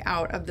break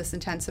out of this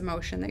intense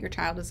emotion that your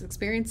child is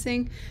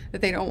experiencing, that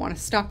they don't want to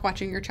stop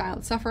watching your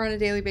child suffer on a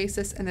daily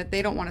basis, and that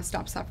they don't want to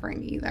stop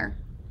suffering either.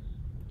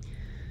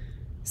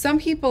 Some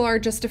people are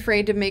just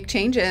afraid to make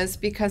changes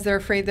because they're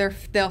afraid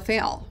they'll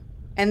fail,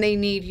 and they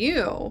need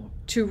you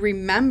to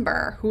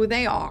remember who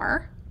they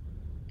are,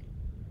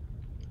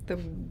 the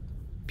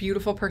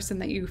beautiful person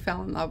that you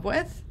fell in love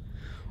with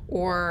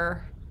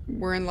or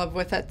were in love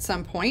with at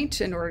some point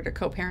in order to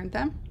co-parent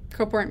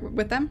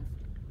with them.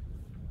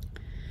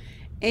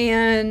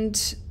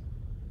 And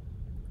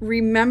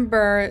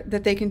remember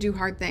that they can do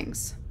hard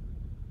things.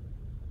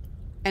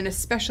 And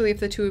especially if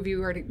the two of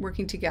you are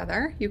working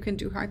together, you can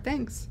do hard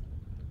things.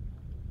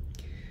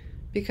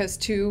 Because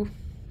two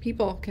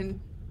people can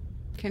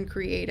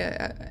create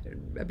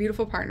a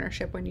beautiful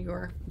partnership when you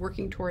are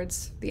working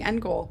towards the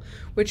end goal,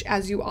 which,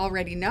 as you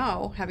already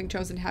know, having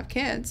chosen to have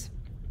kids,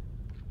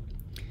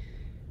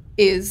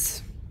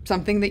 is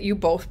something that you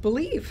both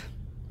believe,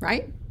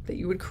 right? That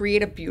you would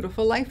create a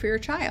beautiful life for your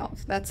child.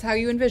 That's how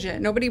you envision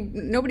it.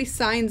 Nobody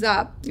signs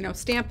up,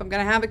 stamp, I'm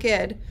going to have a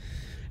kid,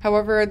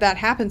 however that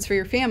happens for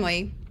your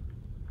family,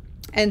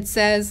 and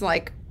says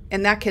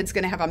and that kid's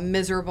going to have a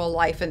miserable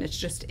life and it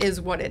just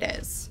is what it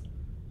is.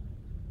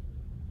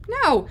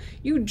 No,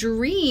 you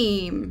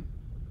dream,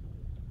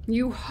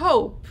 you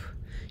hope,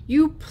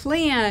 you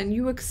plan,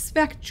 you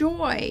expect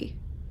joy.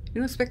 You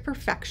don't expect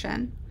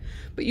perfection,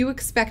 but you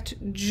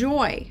expect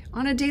joy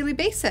on a daily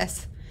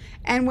basis.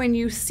 And when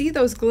you see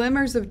those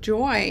glimmers of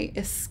joy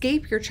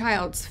escape your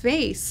child's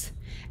face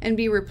and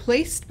be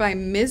replaced by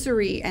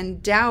misery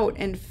and doubt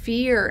and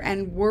fear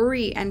and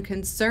worry and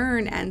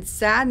concern and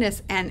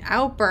sadness and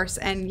outbursts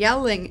and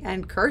yelling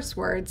and curse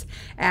words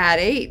at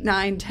 8,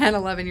 9, 10,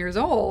 11 years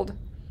old,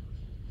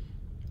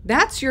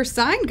 that's your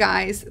sign,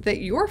 guys, that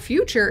your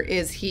future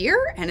is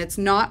here and it's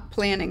not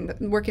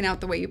working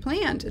out the way you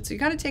planned. So you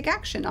got to take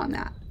action on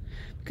that,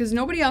 because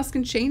nobody else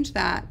can change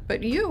that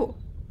but you.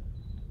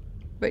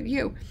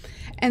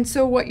 And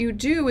so what you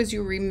do is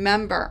you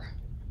remember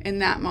in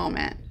that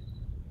moment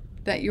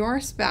that your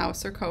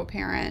spouse or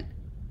co-parent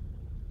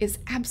is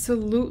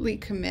absolutely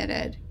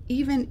committed,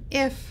 even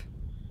if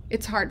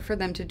it's hard for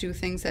them to do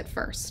things at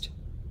first.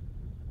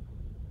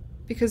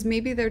 Because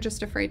maybe they're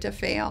just afraid to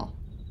fail.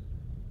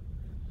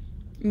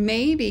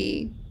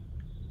 Maybe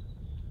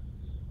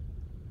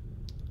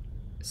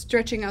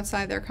stretching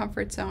outside their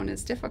comfort zone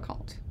is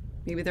difficult.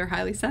 Maybe they're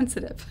highly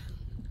sensitive.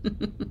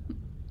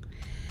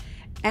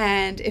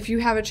 And if you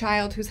have a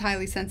child who's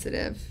highly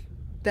sensitive,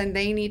 then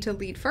they need to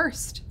lead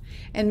first.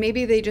 And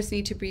maybe they just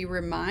need to be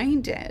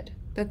reminded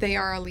that they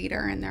are a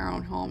leader in their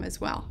own home as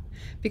well.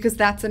 Because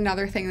that's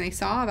another thing they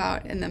saw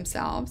about in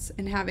themselves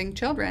in having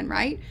children,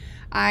 right?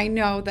 I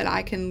know that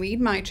I can lead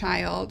my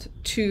child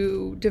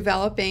to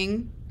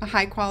developing a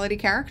high quality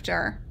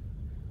character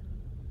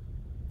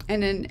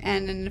and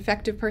an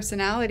effective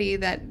personality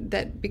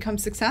that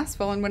becomes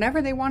successful in whatever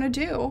they want to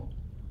do,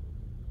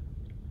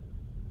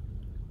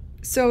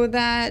 so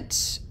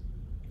that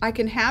I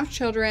can have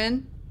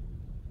children,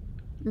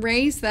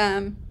 raise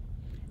them,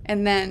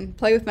 and then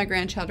play with my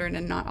grandchildren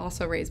and not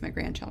also raise my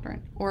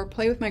grandchildren, or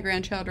play with my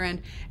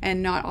grandchildren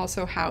and not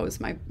also house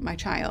my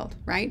child,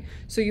 right?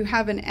 So you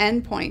have an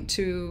end point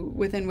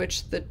within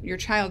which your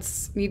child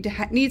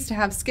needs to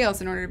have skills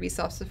in order to be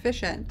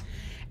self-sufficient.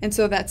 And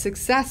so that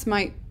success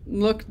might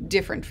look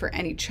different for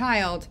any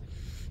child.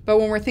 But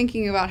when we're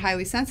thinking about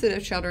highly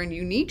sensitive children,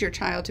 you need your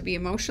child to be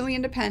emotionally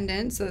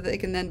independent so that they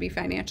can then be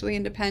financially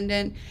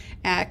independent,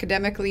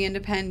 academically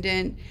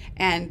independent,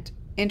 and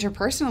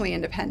interpersonally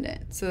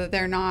independent, so that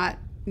they're not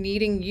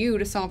needing you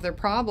to solve their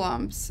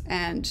problems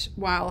and,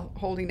 while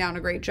holding down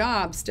a great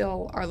job,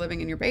 still are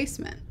living in your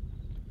basement.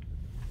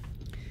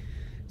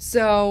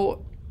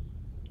 So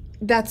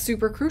that's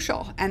super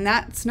crucial. And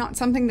that's not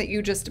something that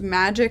you just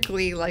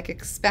magically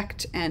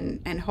expect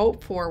and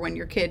hope for when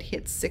your kid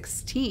hits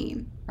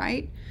 16,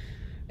 right?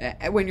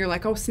 When you're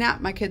like, oh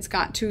snap, my kid's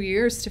got 2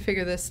 years to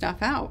figure this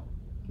stuff out.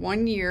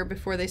 1 year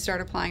before they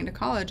start applying to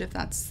college, if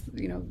that's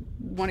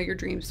one of your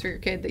dreams for your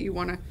kid that you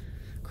want to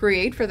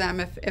create for them,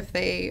 if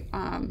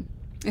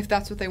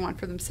that's what they want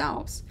for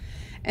themselves.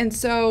 And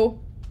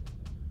so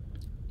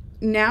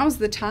now's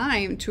the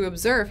time to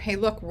observe, hey,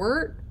 look,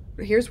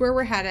 here's where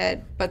we're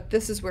headed, but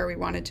this is where we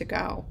wanted to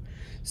go.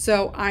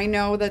 So I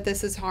know that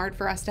this is hard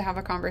for us to have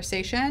a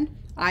conversation.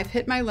 I've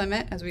hit my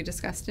limit, as we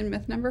discussed in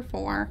myth number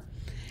 4,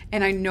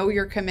 and I know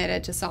you're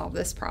committed to solve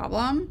this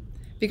problem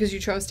because you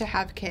chose to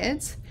have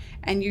kids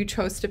and you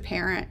chose to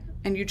parent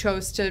and you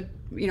chose to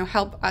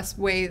help us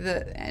weigh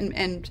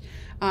and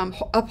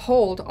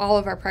uphold all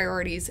of our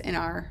priorities in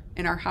our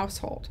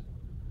household.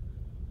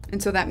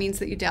 And so that means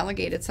that you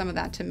delegated some of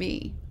that to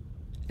me.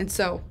 And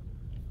so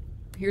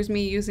here's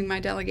me using my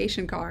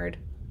delegation card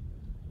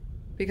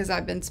because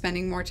I've been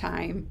spending more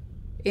time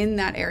in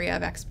that area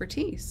of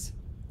expertise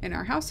in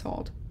our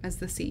household as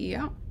the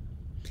CEO.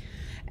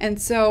 And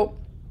so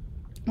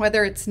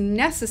whether it's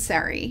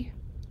necessary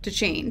to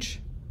change,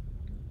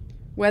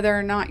 whether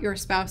or not your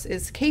spouse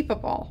is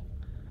capable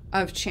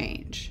of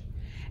change,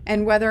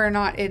 and whether or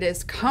not it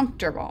is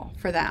comfortable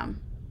for them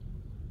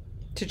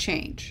to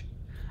change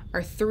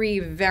are three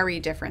very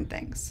different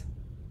things.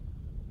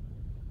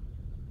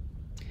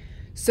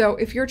 So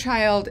if your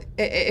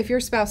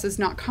spouse is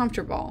not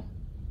comfortable,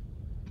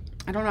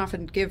 I don't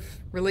often give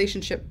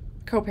relationship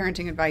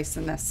co-parenting advice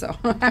in this, so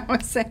I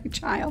would say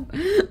child.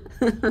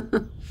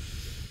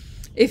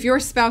 If your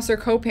spouse or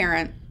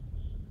co-parent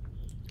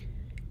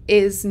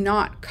is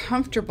not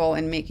comfortable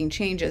in making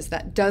changes,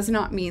 that does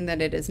not mean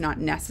that it is not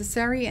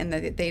necessary and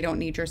that they don't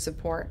need your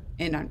support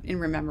in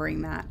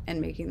remembering that and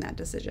making that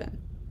decision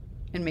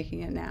and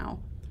making it now.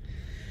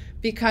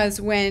 Because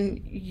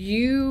when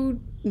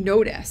you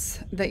notice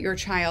that your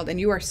child, and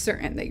you are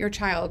certain that your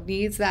child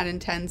needs that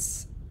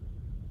intense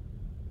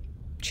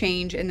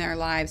change in their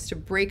lives to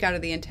break out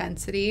of the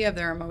intensity of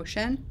their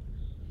emotion,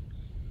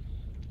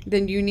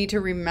 then you need to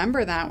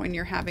remember that when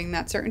you're having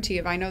that certainty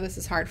of, I know this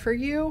is hard for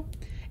you,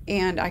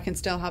 and I can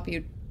still help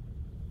you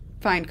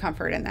find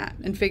comfort in that,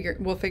 and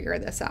we'll figure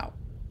this out.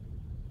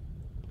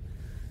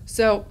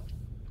 So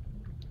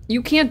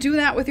you can't do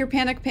that with your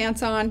panic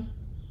pants on.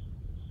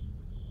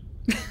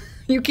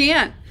 You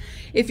can't.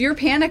 If you're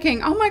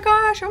panicking, oh my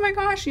gosh,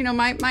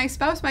 my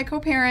spouse, my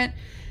co-parent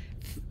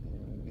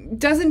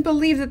doesn't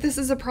believe that this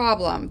is a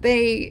problem.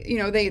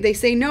 They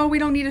say, no, we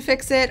don't need to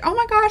fix it. Oh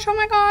my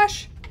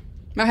gosh.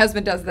 My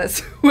husband does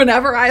this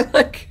whenever I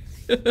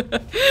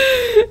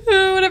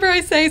whenever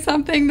I say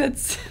something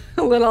that's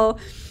a little,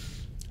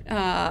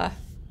 I'm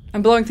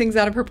blowing things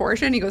out of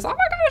proportion. He goes, oh my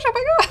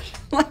gosh,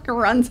 like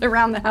runs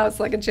around the house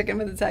like a chicken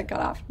with its head cut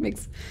off.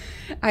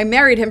 I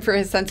married him for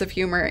his sense of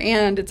humor,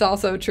 and it's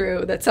also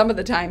true that some of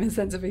the time his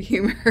sense of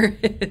humor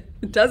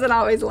doesn't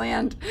always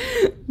land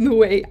the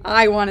way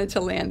I want it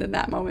to land in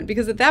that moment,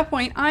 because at that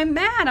point I'm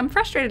mad, I'm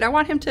frustrated. I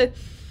want him to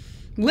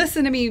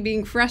listen to me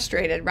being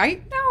frustrated,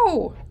 right?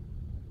 No.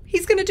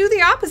 He's going to do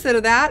the opposite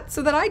of that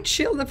so that I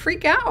chill the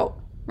freak out,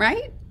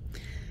 right?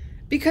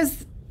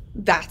 Because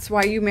that's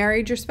why you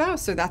married your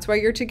spouse, or that's why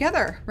you're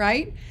together,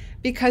 right?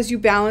 Because you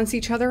balance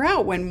each other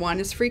out. When one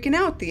is freaking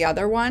out, the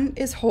other one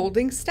is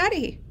holding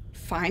steady,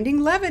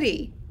 finding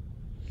levity,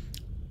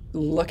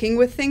 looking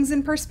with things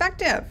in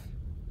perspective.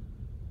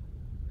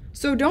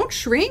 So don't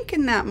shrink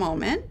in that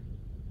moment.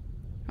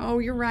 Oh,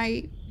 you're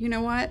right. You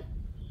know what?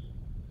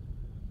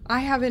 I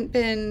haven't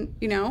been,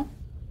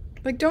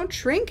 don't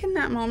shrink in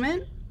that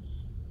moment.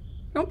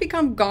 Don't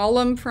become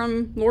Gollum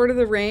from Lord of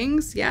the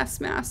Rings. Yes,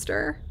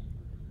 master.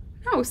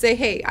 No, say,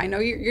 hey, I know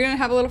you're going to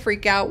have a little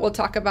freak out. We'll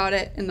talk about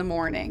it in the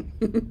morning.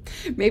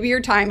 Maybe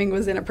your timing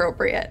was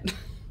inappropriate.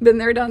 Been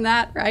there, done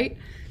that, right?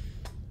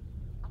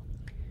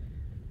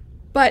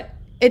 But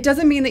it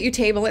doesn't mean that you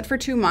table it for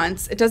 2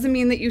 months. It doesn't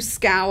mean that you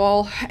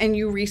scowl and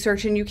you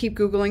research and you keep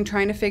Googling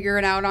trying to figure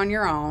it out on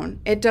your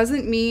own. It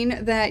doesn't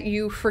mean that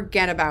you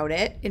forget about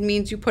it. It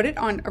means you put it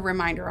on a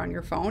reminder on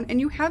your phone and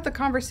you have the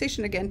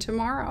conversation again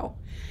tomorrow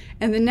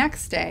and the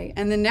next day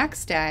and the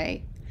next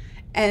day,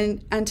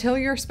 and until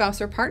your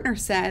spouse or partner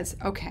says,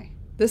 okay,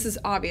 this is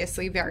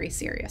obviously very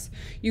serious.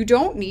 You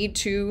don't need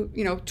to,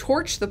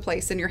 torch the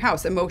place in your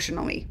house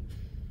emotionally.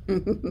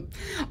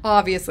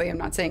 Obviously, I'm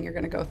not saying you're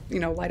going to go,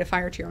 light a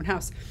fire to your own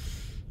house.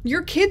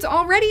 Your kid's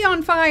already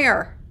on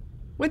fire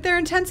with their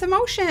intense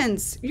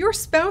emotions. Your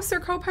spouse or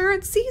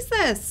co-parent sees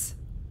this.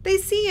 They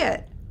see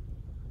it,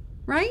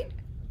 right?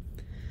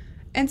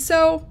 And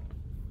so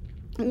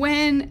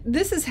when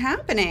this is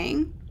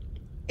happening,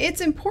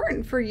 it's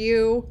important for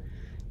you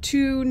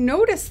to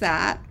notice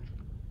that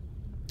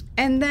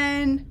and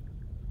then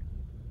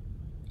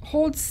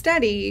hold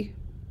steady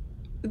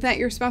that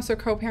your spouse or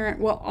co-parent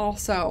will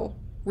also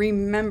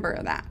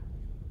remember that.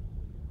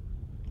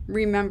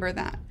 Remember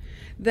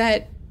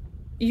that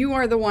you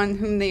are the one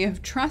whom they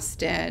have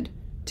trusted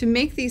to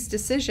make these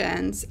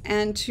decisions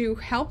and to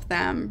help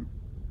them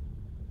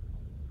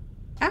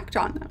act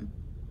on them.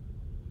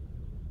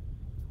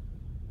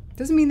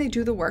 Doesn't mean they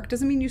do the work.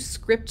 Doesn't mean you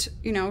script,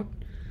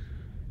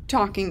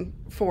 talking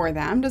for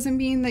them. Doesn't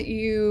mean that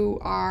you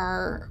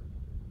are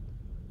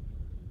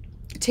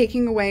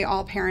taking away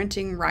all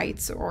parenting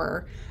rights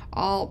or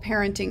all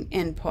parenting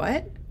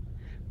input.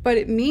 But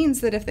it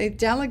means that if they've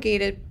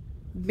delegated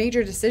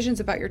major decisions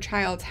about your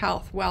child's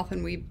health, health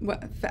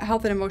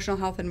and emotional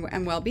health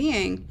and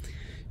well-being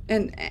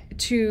and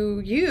to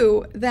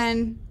you,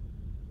 then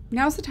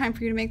now's the time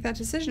for you to make that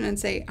decision and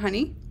say,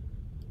 honey,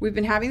 we've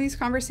been having these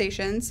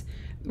conversations.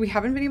 We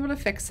haven't been able to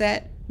fix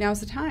it. Now's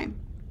the time.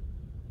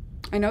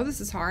 I know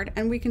this is hard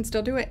and we can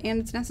still do it and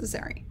it's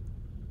necessary.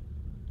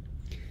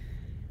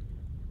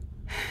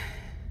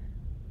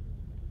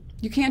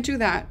 You can't do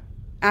that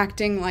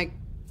acting like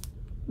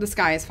the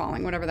sky is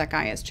falling, whatever that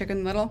guy is,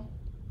 Chicken Little.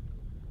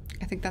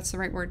 I think that's the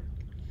right word.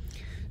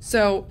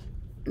 So,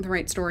 the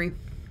right story.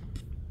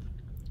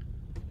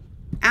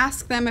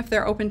 Ask them if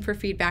they're open for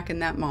feedback in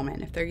that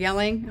moment. If they're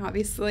yelling,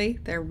 obviously,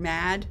 they're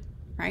mad,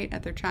 right,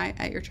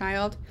 at your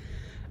child.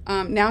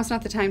 Now is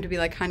not the time to be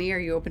like, honey, are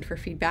you open for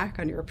feedback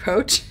on your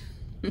approach?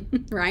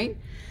 Right?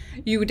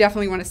 You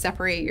definitely want to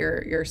separate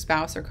your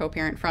spouse or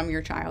co-parent from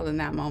your child in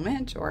that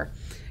moment, or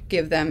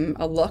give them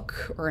a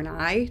look or an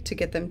eye to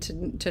get them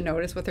to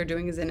notice what they're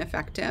doing is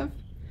ineffective.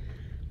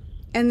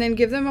 And then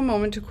give them a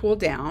moment to cool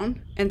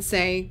down and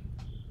say,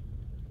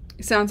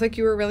 it sounds like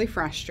you were really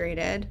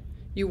frustrated.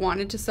 You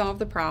wanted to solve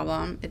the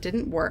problem. It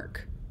didn't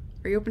work.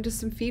 Are you open to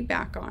some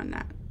feedback on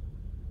that?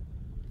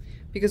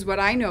 Because what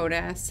I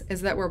notice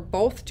is that we're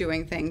both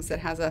doing things that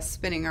has us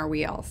spinning our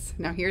wheels.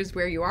 Now here's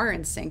where you are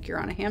in sync.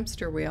 You're on a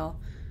hamster wheel,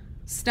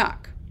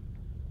 stuck.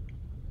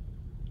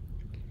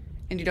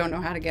 And you don't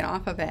know how to get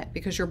off of it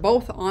because you're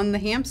both on the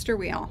hamster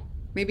wheel.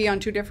 Maybe on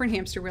two different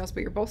hamster wheels,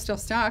 but you're both still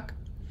stuck.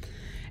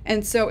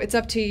 And so it's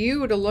up to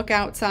you to look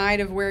outside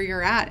of where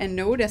you're at and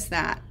notice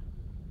that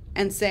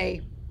and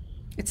say,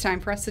 it's time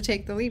for us to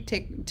take the leap,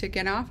 to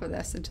get off of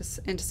this and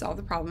to solve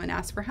the problem and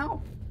ask for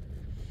help.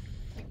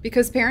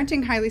 Because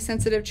parenting highly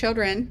sensitive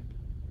children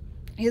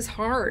is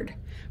hard,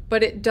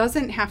 but it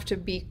doesn't have to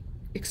be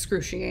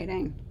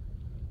excruciating.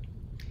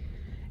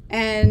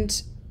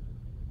 And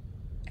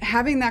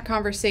having that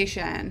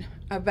conversation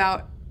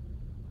about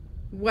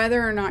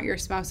whether or not your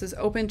spouse is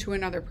open to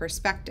another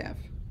perspective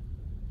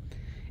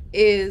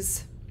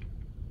is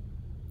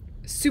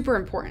super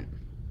important.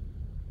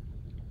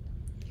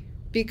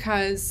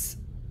 Because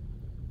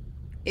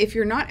if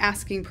you're not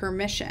asking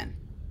permission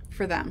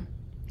for them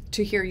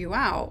to hear you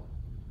out,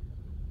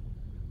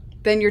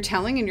 then you're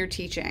telling and you're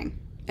teaching.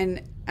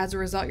 And as a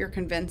result, you're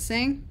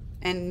convincing,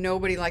 and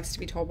nobody likes to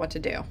be told what to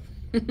do.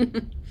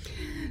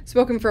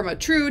 Spoken from a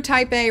true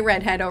type A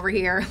redhead over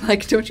here.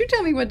 Like, don't you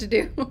tell me what to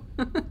do.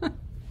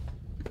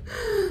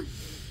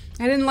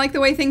 I didn't like the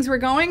way things were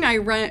going.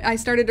 I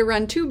started to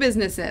run 2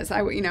 businesses.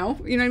 You know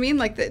what I mean?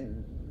 Like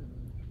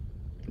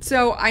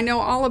so I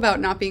know all about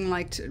not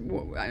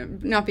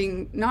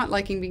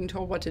liking being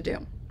told what to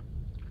do.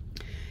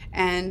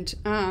 And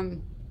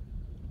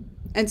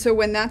so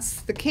when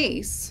that's the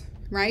case,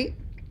 right?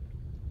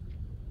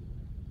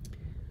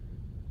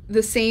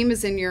 The same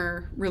is in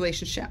your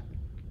relationship.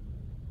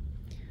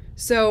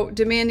 So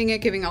demanding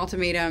it, giving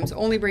ultimatums,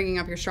 only bringing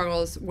up your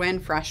struggles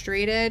when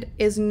frustrated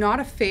is not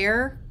a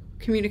fair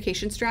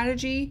communication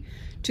strategy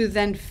to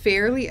then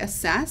fairly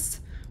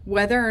assess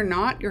whether or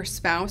not your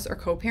spouse or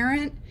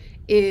co-parent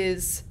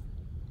is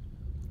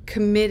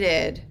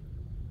committed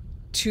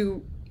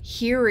to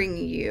hearing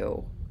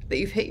you, that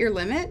you've hit your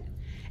limit,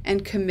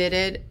 and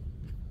committed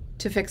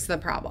to fix the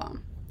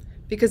problem.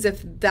 Because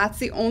if that's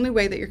the only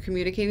way that you're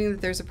communicating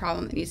that there's a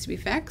problem that needs to be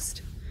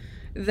fixed,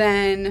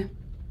 then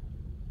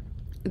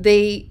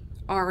they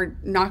are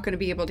not going to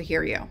be able to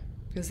hear you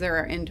because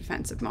they're in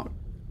defensive mode.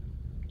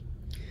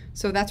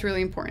 So that's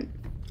really important.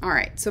 All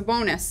right, so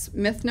bonus,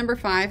 myth number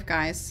 5,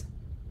 guys.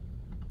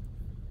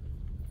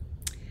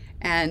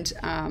 And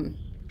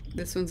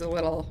this one's a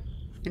little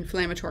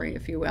inflammatory,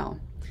 if you will.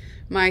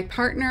 My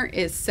partner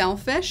is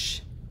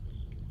selfish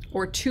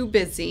or too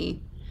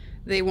busy.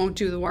 They won't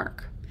do the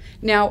work.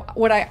 Now,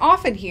 what I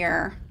often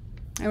hear,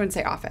 I wouldn't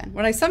say often,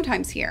 what I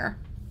sometimes hear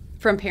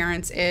from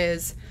parents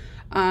is,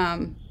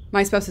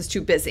 my spouse is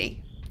too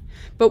busy.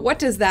 But what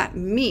does that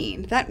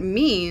mean? That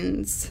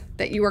means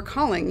that you are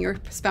calling your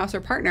spouse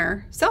or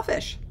partner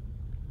selfish.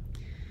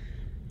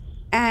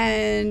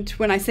 And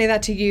when I say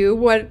that to you,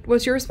 what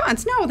was your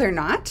response? No, they're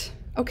not.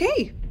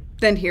 Okay,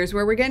 then here's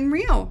where we're getting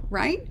real,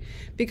 right?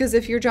 Because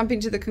if you're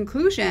jumping to the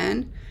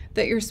conclusion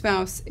that your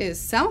spouse is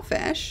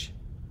selfish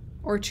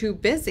or too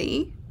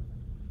busy,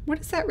 what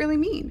does that really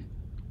mean?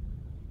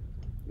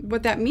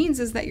 What that means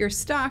is that you're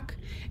stuck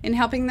in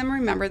helping them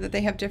remember that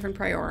they have different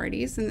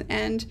priorities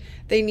and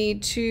they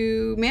need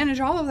to manage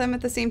all of them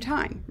at the same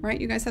time,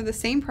 right? You guys have the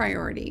same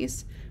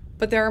priorities,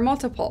 but there are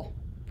multiple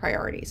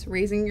priorities: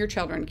 raising your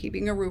children,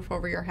 keeping a roof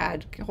over your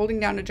head, holding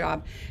down a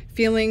job,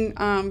 feeling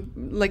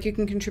like you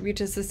can contribute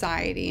to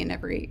society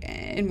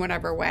in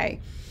whatever way,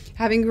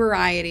 having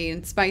variety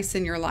and spice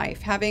in your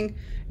life, having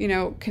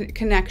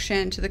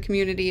connection to the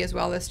community as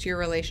well as to your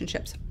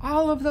relationships.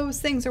 All of those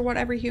things are what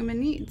every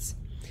human needs.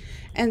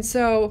 And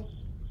so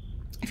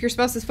if your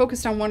spouse is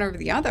focused on one over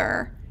the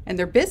other and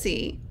they're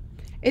busy,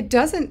 it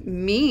doesn't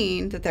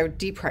mean that they're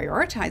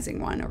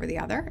deprioritizing one over the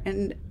other.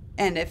 And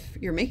if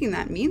you're making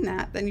that mean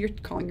that, then you're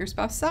calling your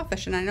spouse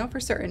selfish. And I know for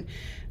certain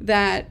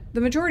that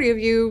the majority of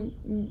you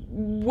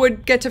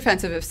would get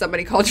defensive if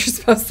somebody called your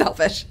spouse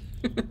selfish.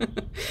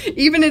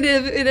 Even if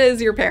it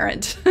is your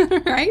parent,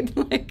 right?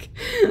 Like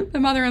the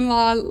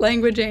mother-in-law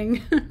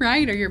languaging,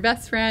 right? Or your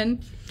best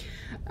friend.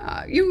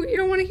 You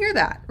don't want to hear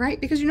that, right?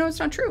 Because you know it's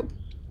not true.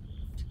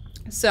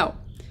 So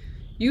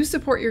you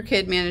support your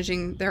kid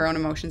managing their own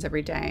emotions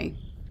every day.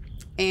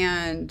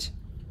 And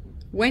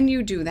when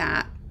you do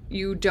that,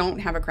 you don't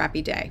have a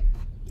crappy day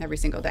every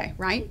single day,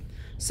 right?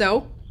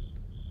 So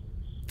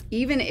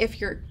even if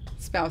your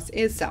spouse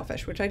is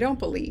selfish, which I don't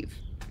believe,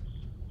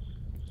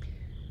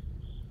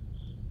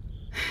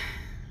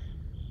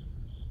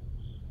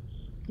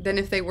 then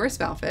if they were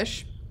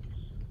selfish,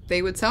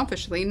 they would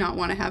selfishly not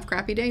want to have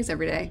crappy days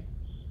every day.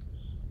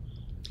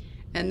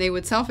 And they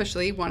would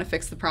selfishly want to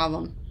fix the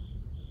problem,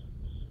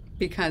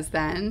 because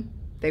then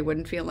they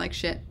wouldn't feel like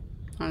shit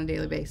on a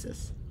daily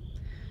basis.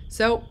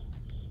 So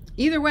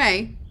either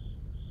way,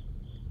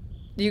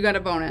 you got a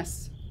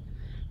bonus,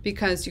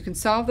 because you can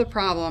solve the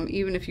problem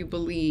even if you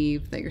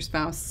believe that your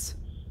spouse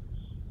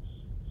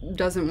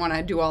doesn't want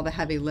to do all the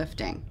heavy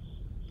lifting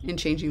in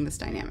changing this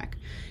dynamic.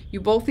 You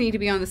both need to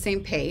be on the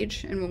same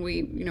page. And when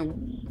we,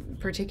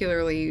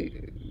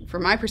 particularly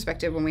from my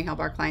perspective, when we help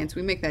our clients,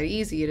 we make that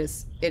easy. It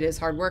is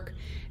hard work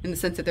in the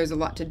sense that there's a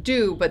lot to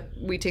do, but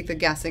we take the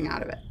guessing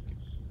out of it.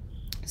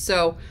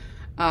 So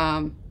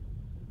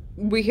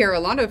we hear a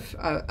lot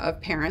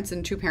of parents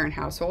in two-parent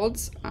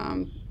households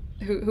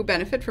who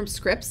benefit from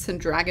scripts and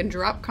drag and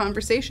drop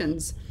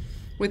conversations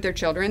with their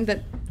children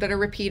that are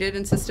repeated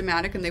and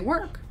systematic, and they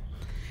work.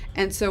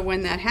 And so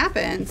when that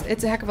happens,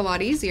 it's a heck of a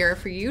lot easier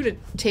for you to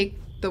take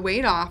the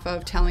weight off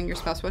of telling your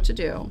spouse what to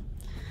do.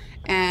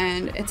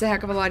 And it's a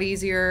heck of a lot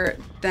easier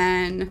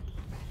than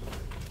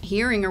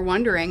hearing or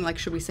wondering, like,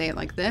 should we say it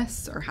like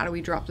this? Or how do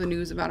we drop the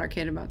news about our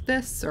kid about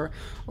this?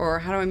 Or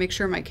how do I make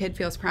sure my kid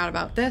feels proud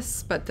about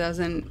this, but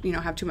doesn't,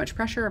 have too much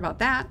pressure about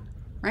that,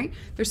 right?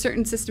 There's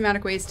certain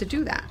systematic ways to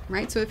do that,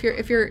 right? So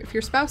if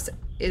your spouse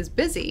is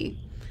busy,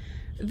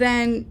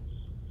 then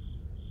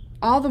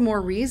all the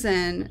more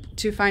reason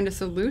to find a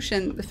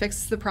solution that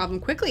fixes the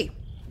problem quickly,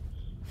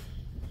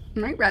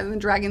 right? Rather than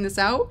dragging this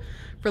out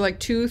for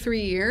like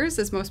 2-3 years,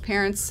 as most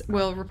parents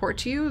will report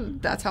to you.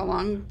 That's how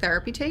long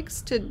therapy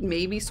takes to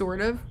maybe sort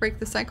of break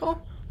the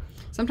cycle.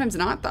 Sometimes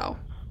not, though.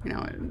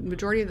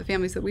 Majority of the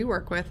families that we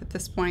work with at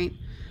this point,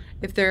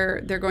 if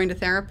they're going to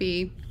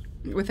therapy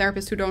with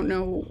therapists who don't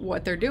know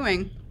what they're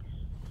doing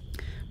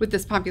with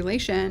this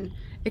population,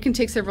 it can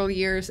take several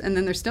years, and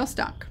then they're still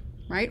stuck,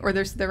 right? Or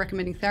they're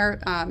recommending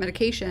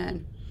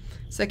medication,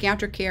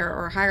 psychiatric care,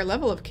 or a higher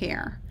level of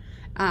care.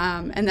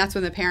 And that's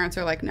when the parents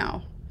are like,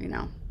 no,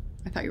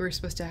 I thought you were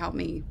supposed to help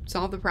me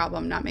solve the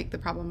problem, not make the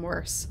problem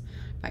worse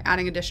by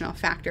adding additional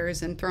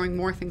factors and throwing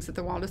more things at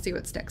the wall to see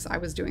what sticks. I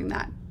was doing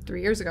that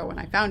 3 years ago when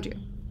I found you.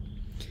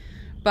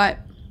 But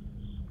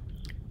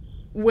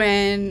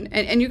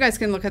and you guys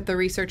can look at the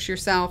research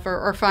yourself,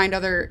 or find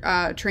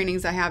other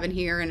trainings I have in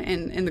here and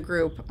in the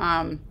group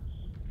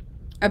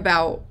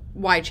about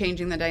why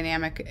changing the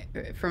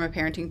dynamic from a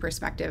parenting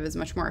perspective is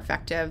much more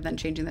effective than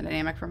changing the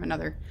dynamic from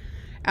another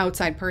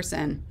outside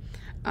person,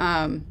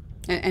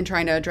 and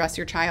trying to address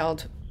your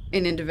child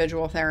in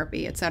individual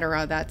therapy,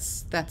 etc.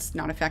 That's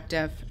not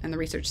effective, and the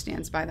research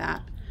stands by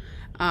that.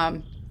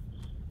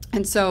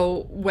 And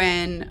so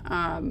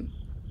when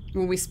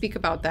we speak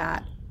about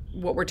that,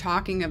 what we're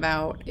talking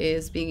about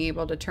is being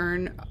able to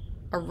turn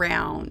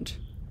around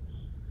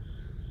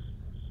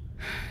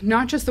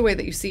not just the way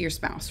that you see your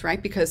spouse,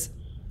 right? Because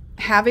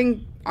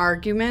having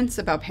arguments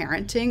about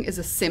parenting is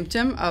a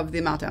symptom of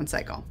the meltdown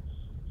cycle.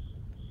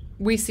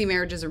 We see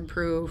marriages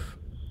improve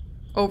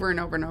over and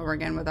over and over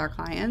again with our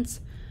clients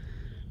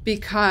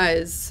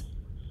because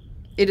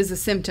it is a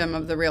symptom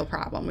of the real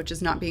problem, which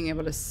is not being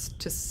able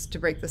to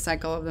break the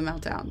cycle of the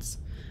meltdowns.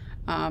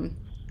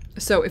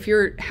 So if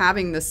you're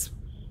having this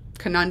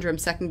conundrum,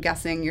 second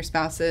guessing your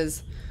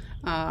spouse's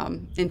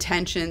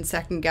intention,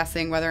 second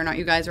guessing whether or not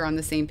you guys are on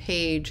the same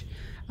page,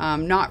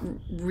 not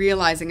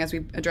realizing, as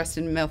we addressed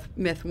in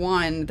myth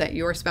 1, that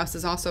your spouse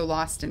is also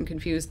lost and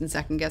confused and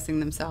second guessing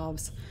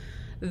themselves,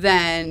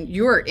 then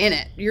you're in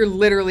it. You're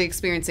literally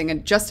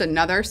experiencing just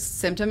another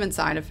symptom and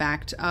side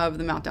effect of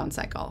the meltdown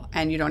cycle,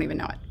 and you don't even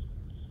know it.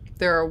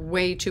 There are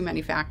way too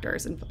many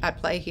factors at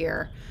play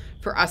here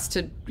for us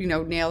to,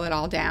 nail it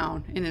all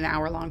down in an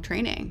hour-long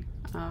training.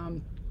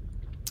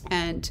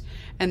 And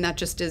that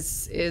just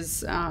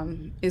is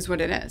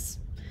what it is.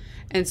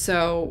 And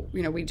so,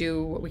 we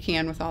do what we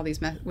can with all these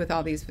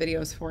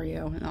videos for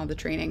you and all the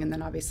training. And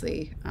then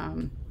obviously,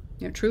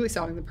 truly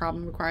solving the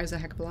problem requires a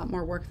heck of a lot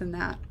more work than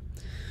that.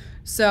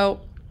 So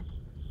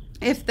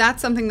if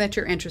that's something that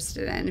you're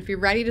interested in, if you're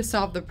ready to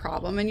solve the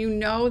problem and you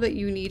know that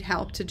you need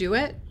help to do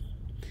it,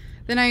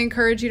 then I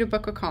encourage you to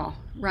book a call,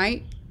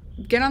 right?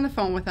 Get on the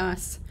phone with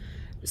us,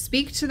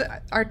 speak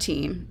to our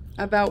team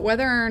about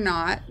whether or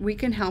not we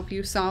can help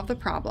you solve the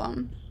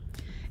problem.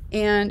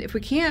 And if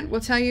we can't, we'll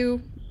tell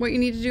you what you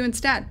need to do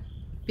instead,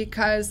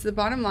 because the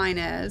bottom line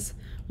is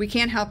we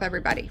can't help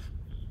everybody.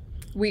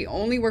 We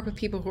only work with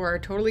people who are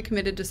totally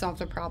committed to solve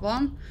the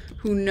problem,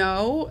 who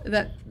know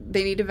that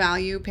they need to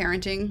value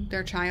parenting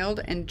their child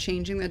and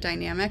changing the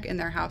dynamic in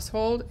their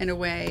household in a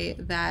way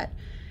that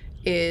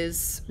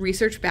is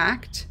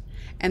research-backed,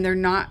 and they're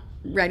not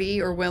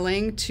ready or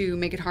willing to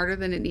make it harder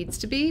than it needs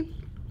to be.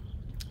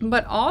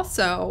 But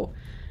also,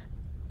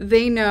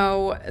 they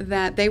know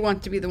that they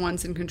want to be the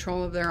ones in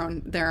control of their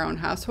own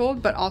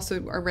household, but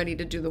also are ready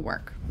to do the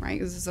work,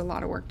 right? This is a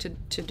lot of work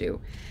to do.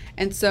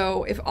 And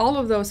so if all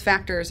of those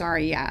factors are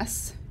a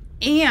yes,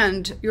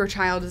 and your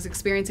child is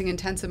experiencing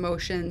intense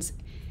emotions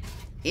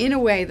in a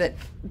way that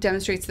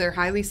demonstrates they're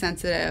highly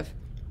sensitive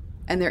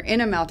and they're in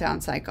a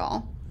meltdown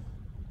cycle,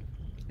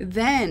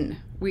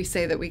 Then we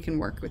say that we can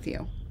work with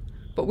you.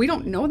 But we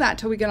don't know that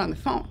till we get on the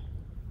phone,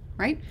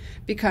 right?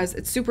 Because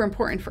it's super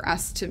important for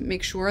us to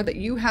make sure that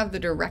you have the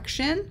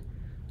direction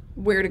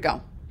where to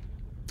go.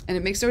 And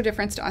it makes no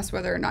difference to us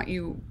whether or not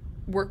you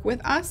work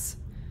with us,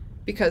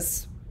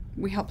 because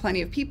we help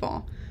plenty of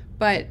people.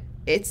 But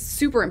it's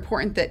super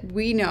important that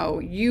we know,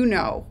 you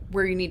know,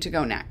 where you need to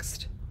go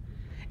next.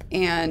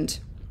 And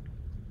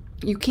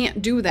you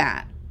can't do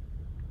that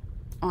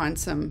on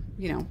some,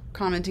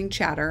 commenting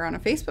chatter on a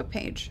Facebook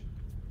page.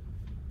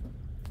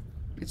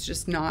 It's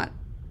just not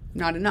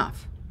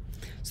enough.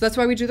 So that's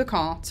why we do the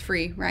call. It's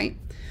free, right?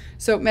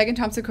 So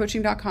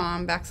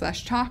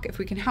meganthompsoncoaching.com/talk. If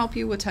we can help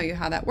you, we'll tell you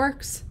how that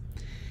works.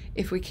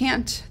 If we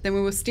can't, then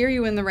we will steer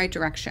you in the right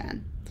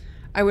direction.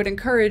 I would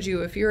encourage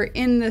you, if you're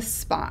in this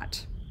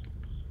spot,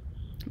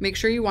 make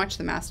sure you watch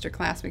the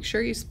masterclass. Make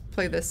sure you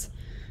play this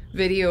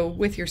video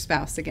with your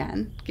spouse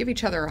again. Give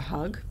each other a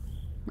hug,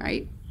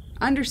 right?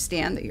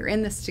 Understand that you're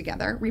in this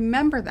together.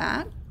 Remember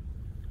that.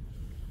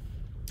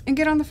 And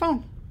get on the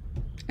phone.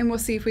 And we'll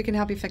see if we can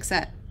help you fix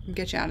it and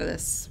get you out of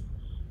this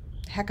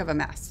heck of a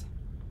mess.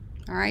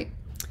 All right?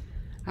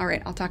 All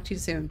right, I'll talk to you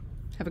soon.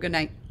 Have a good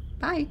night.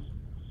 Bye.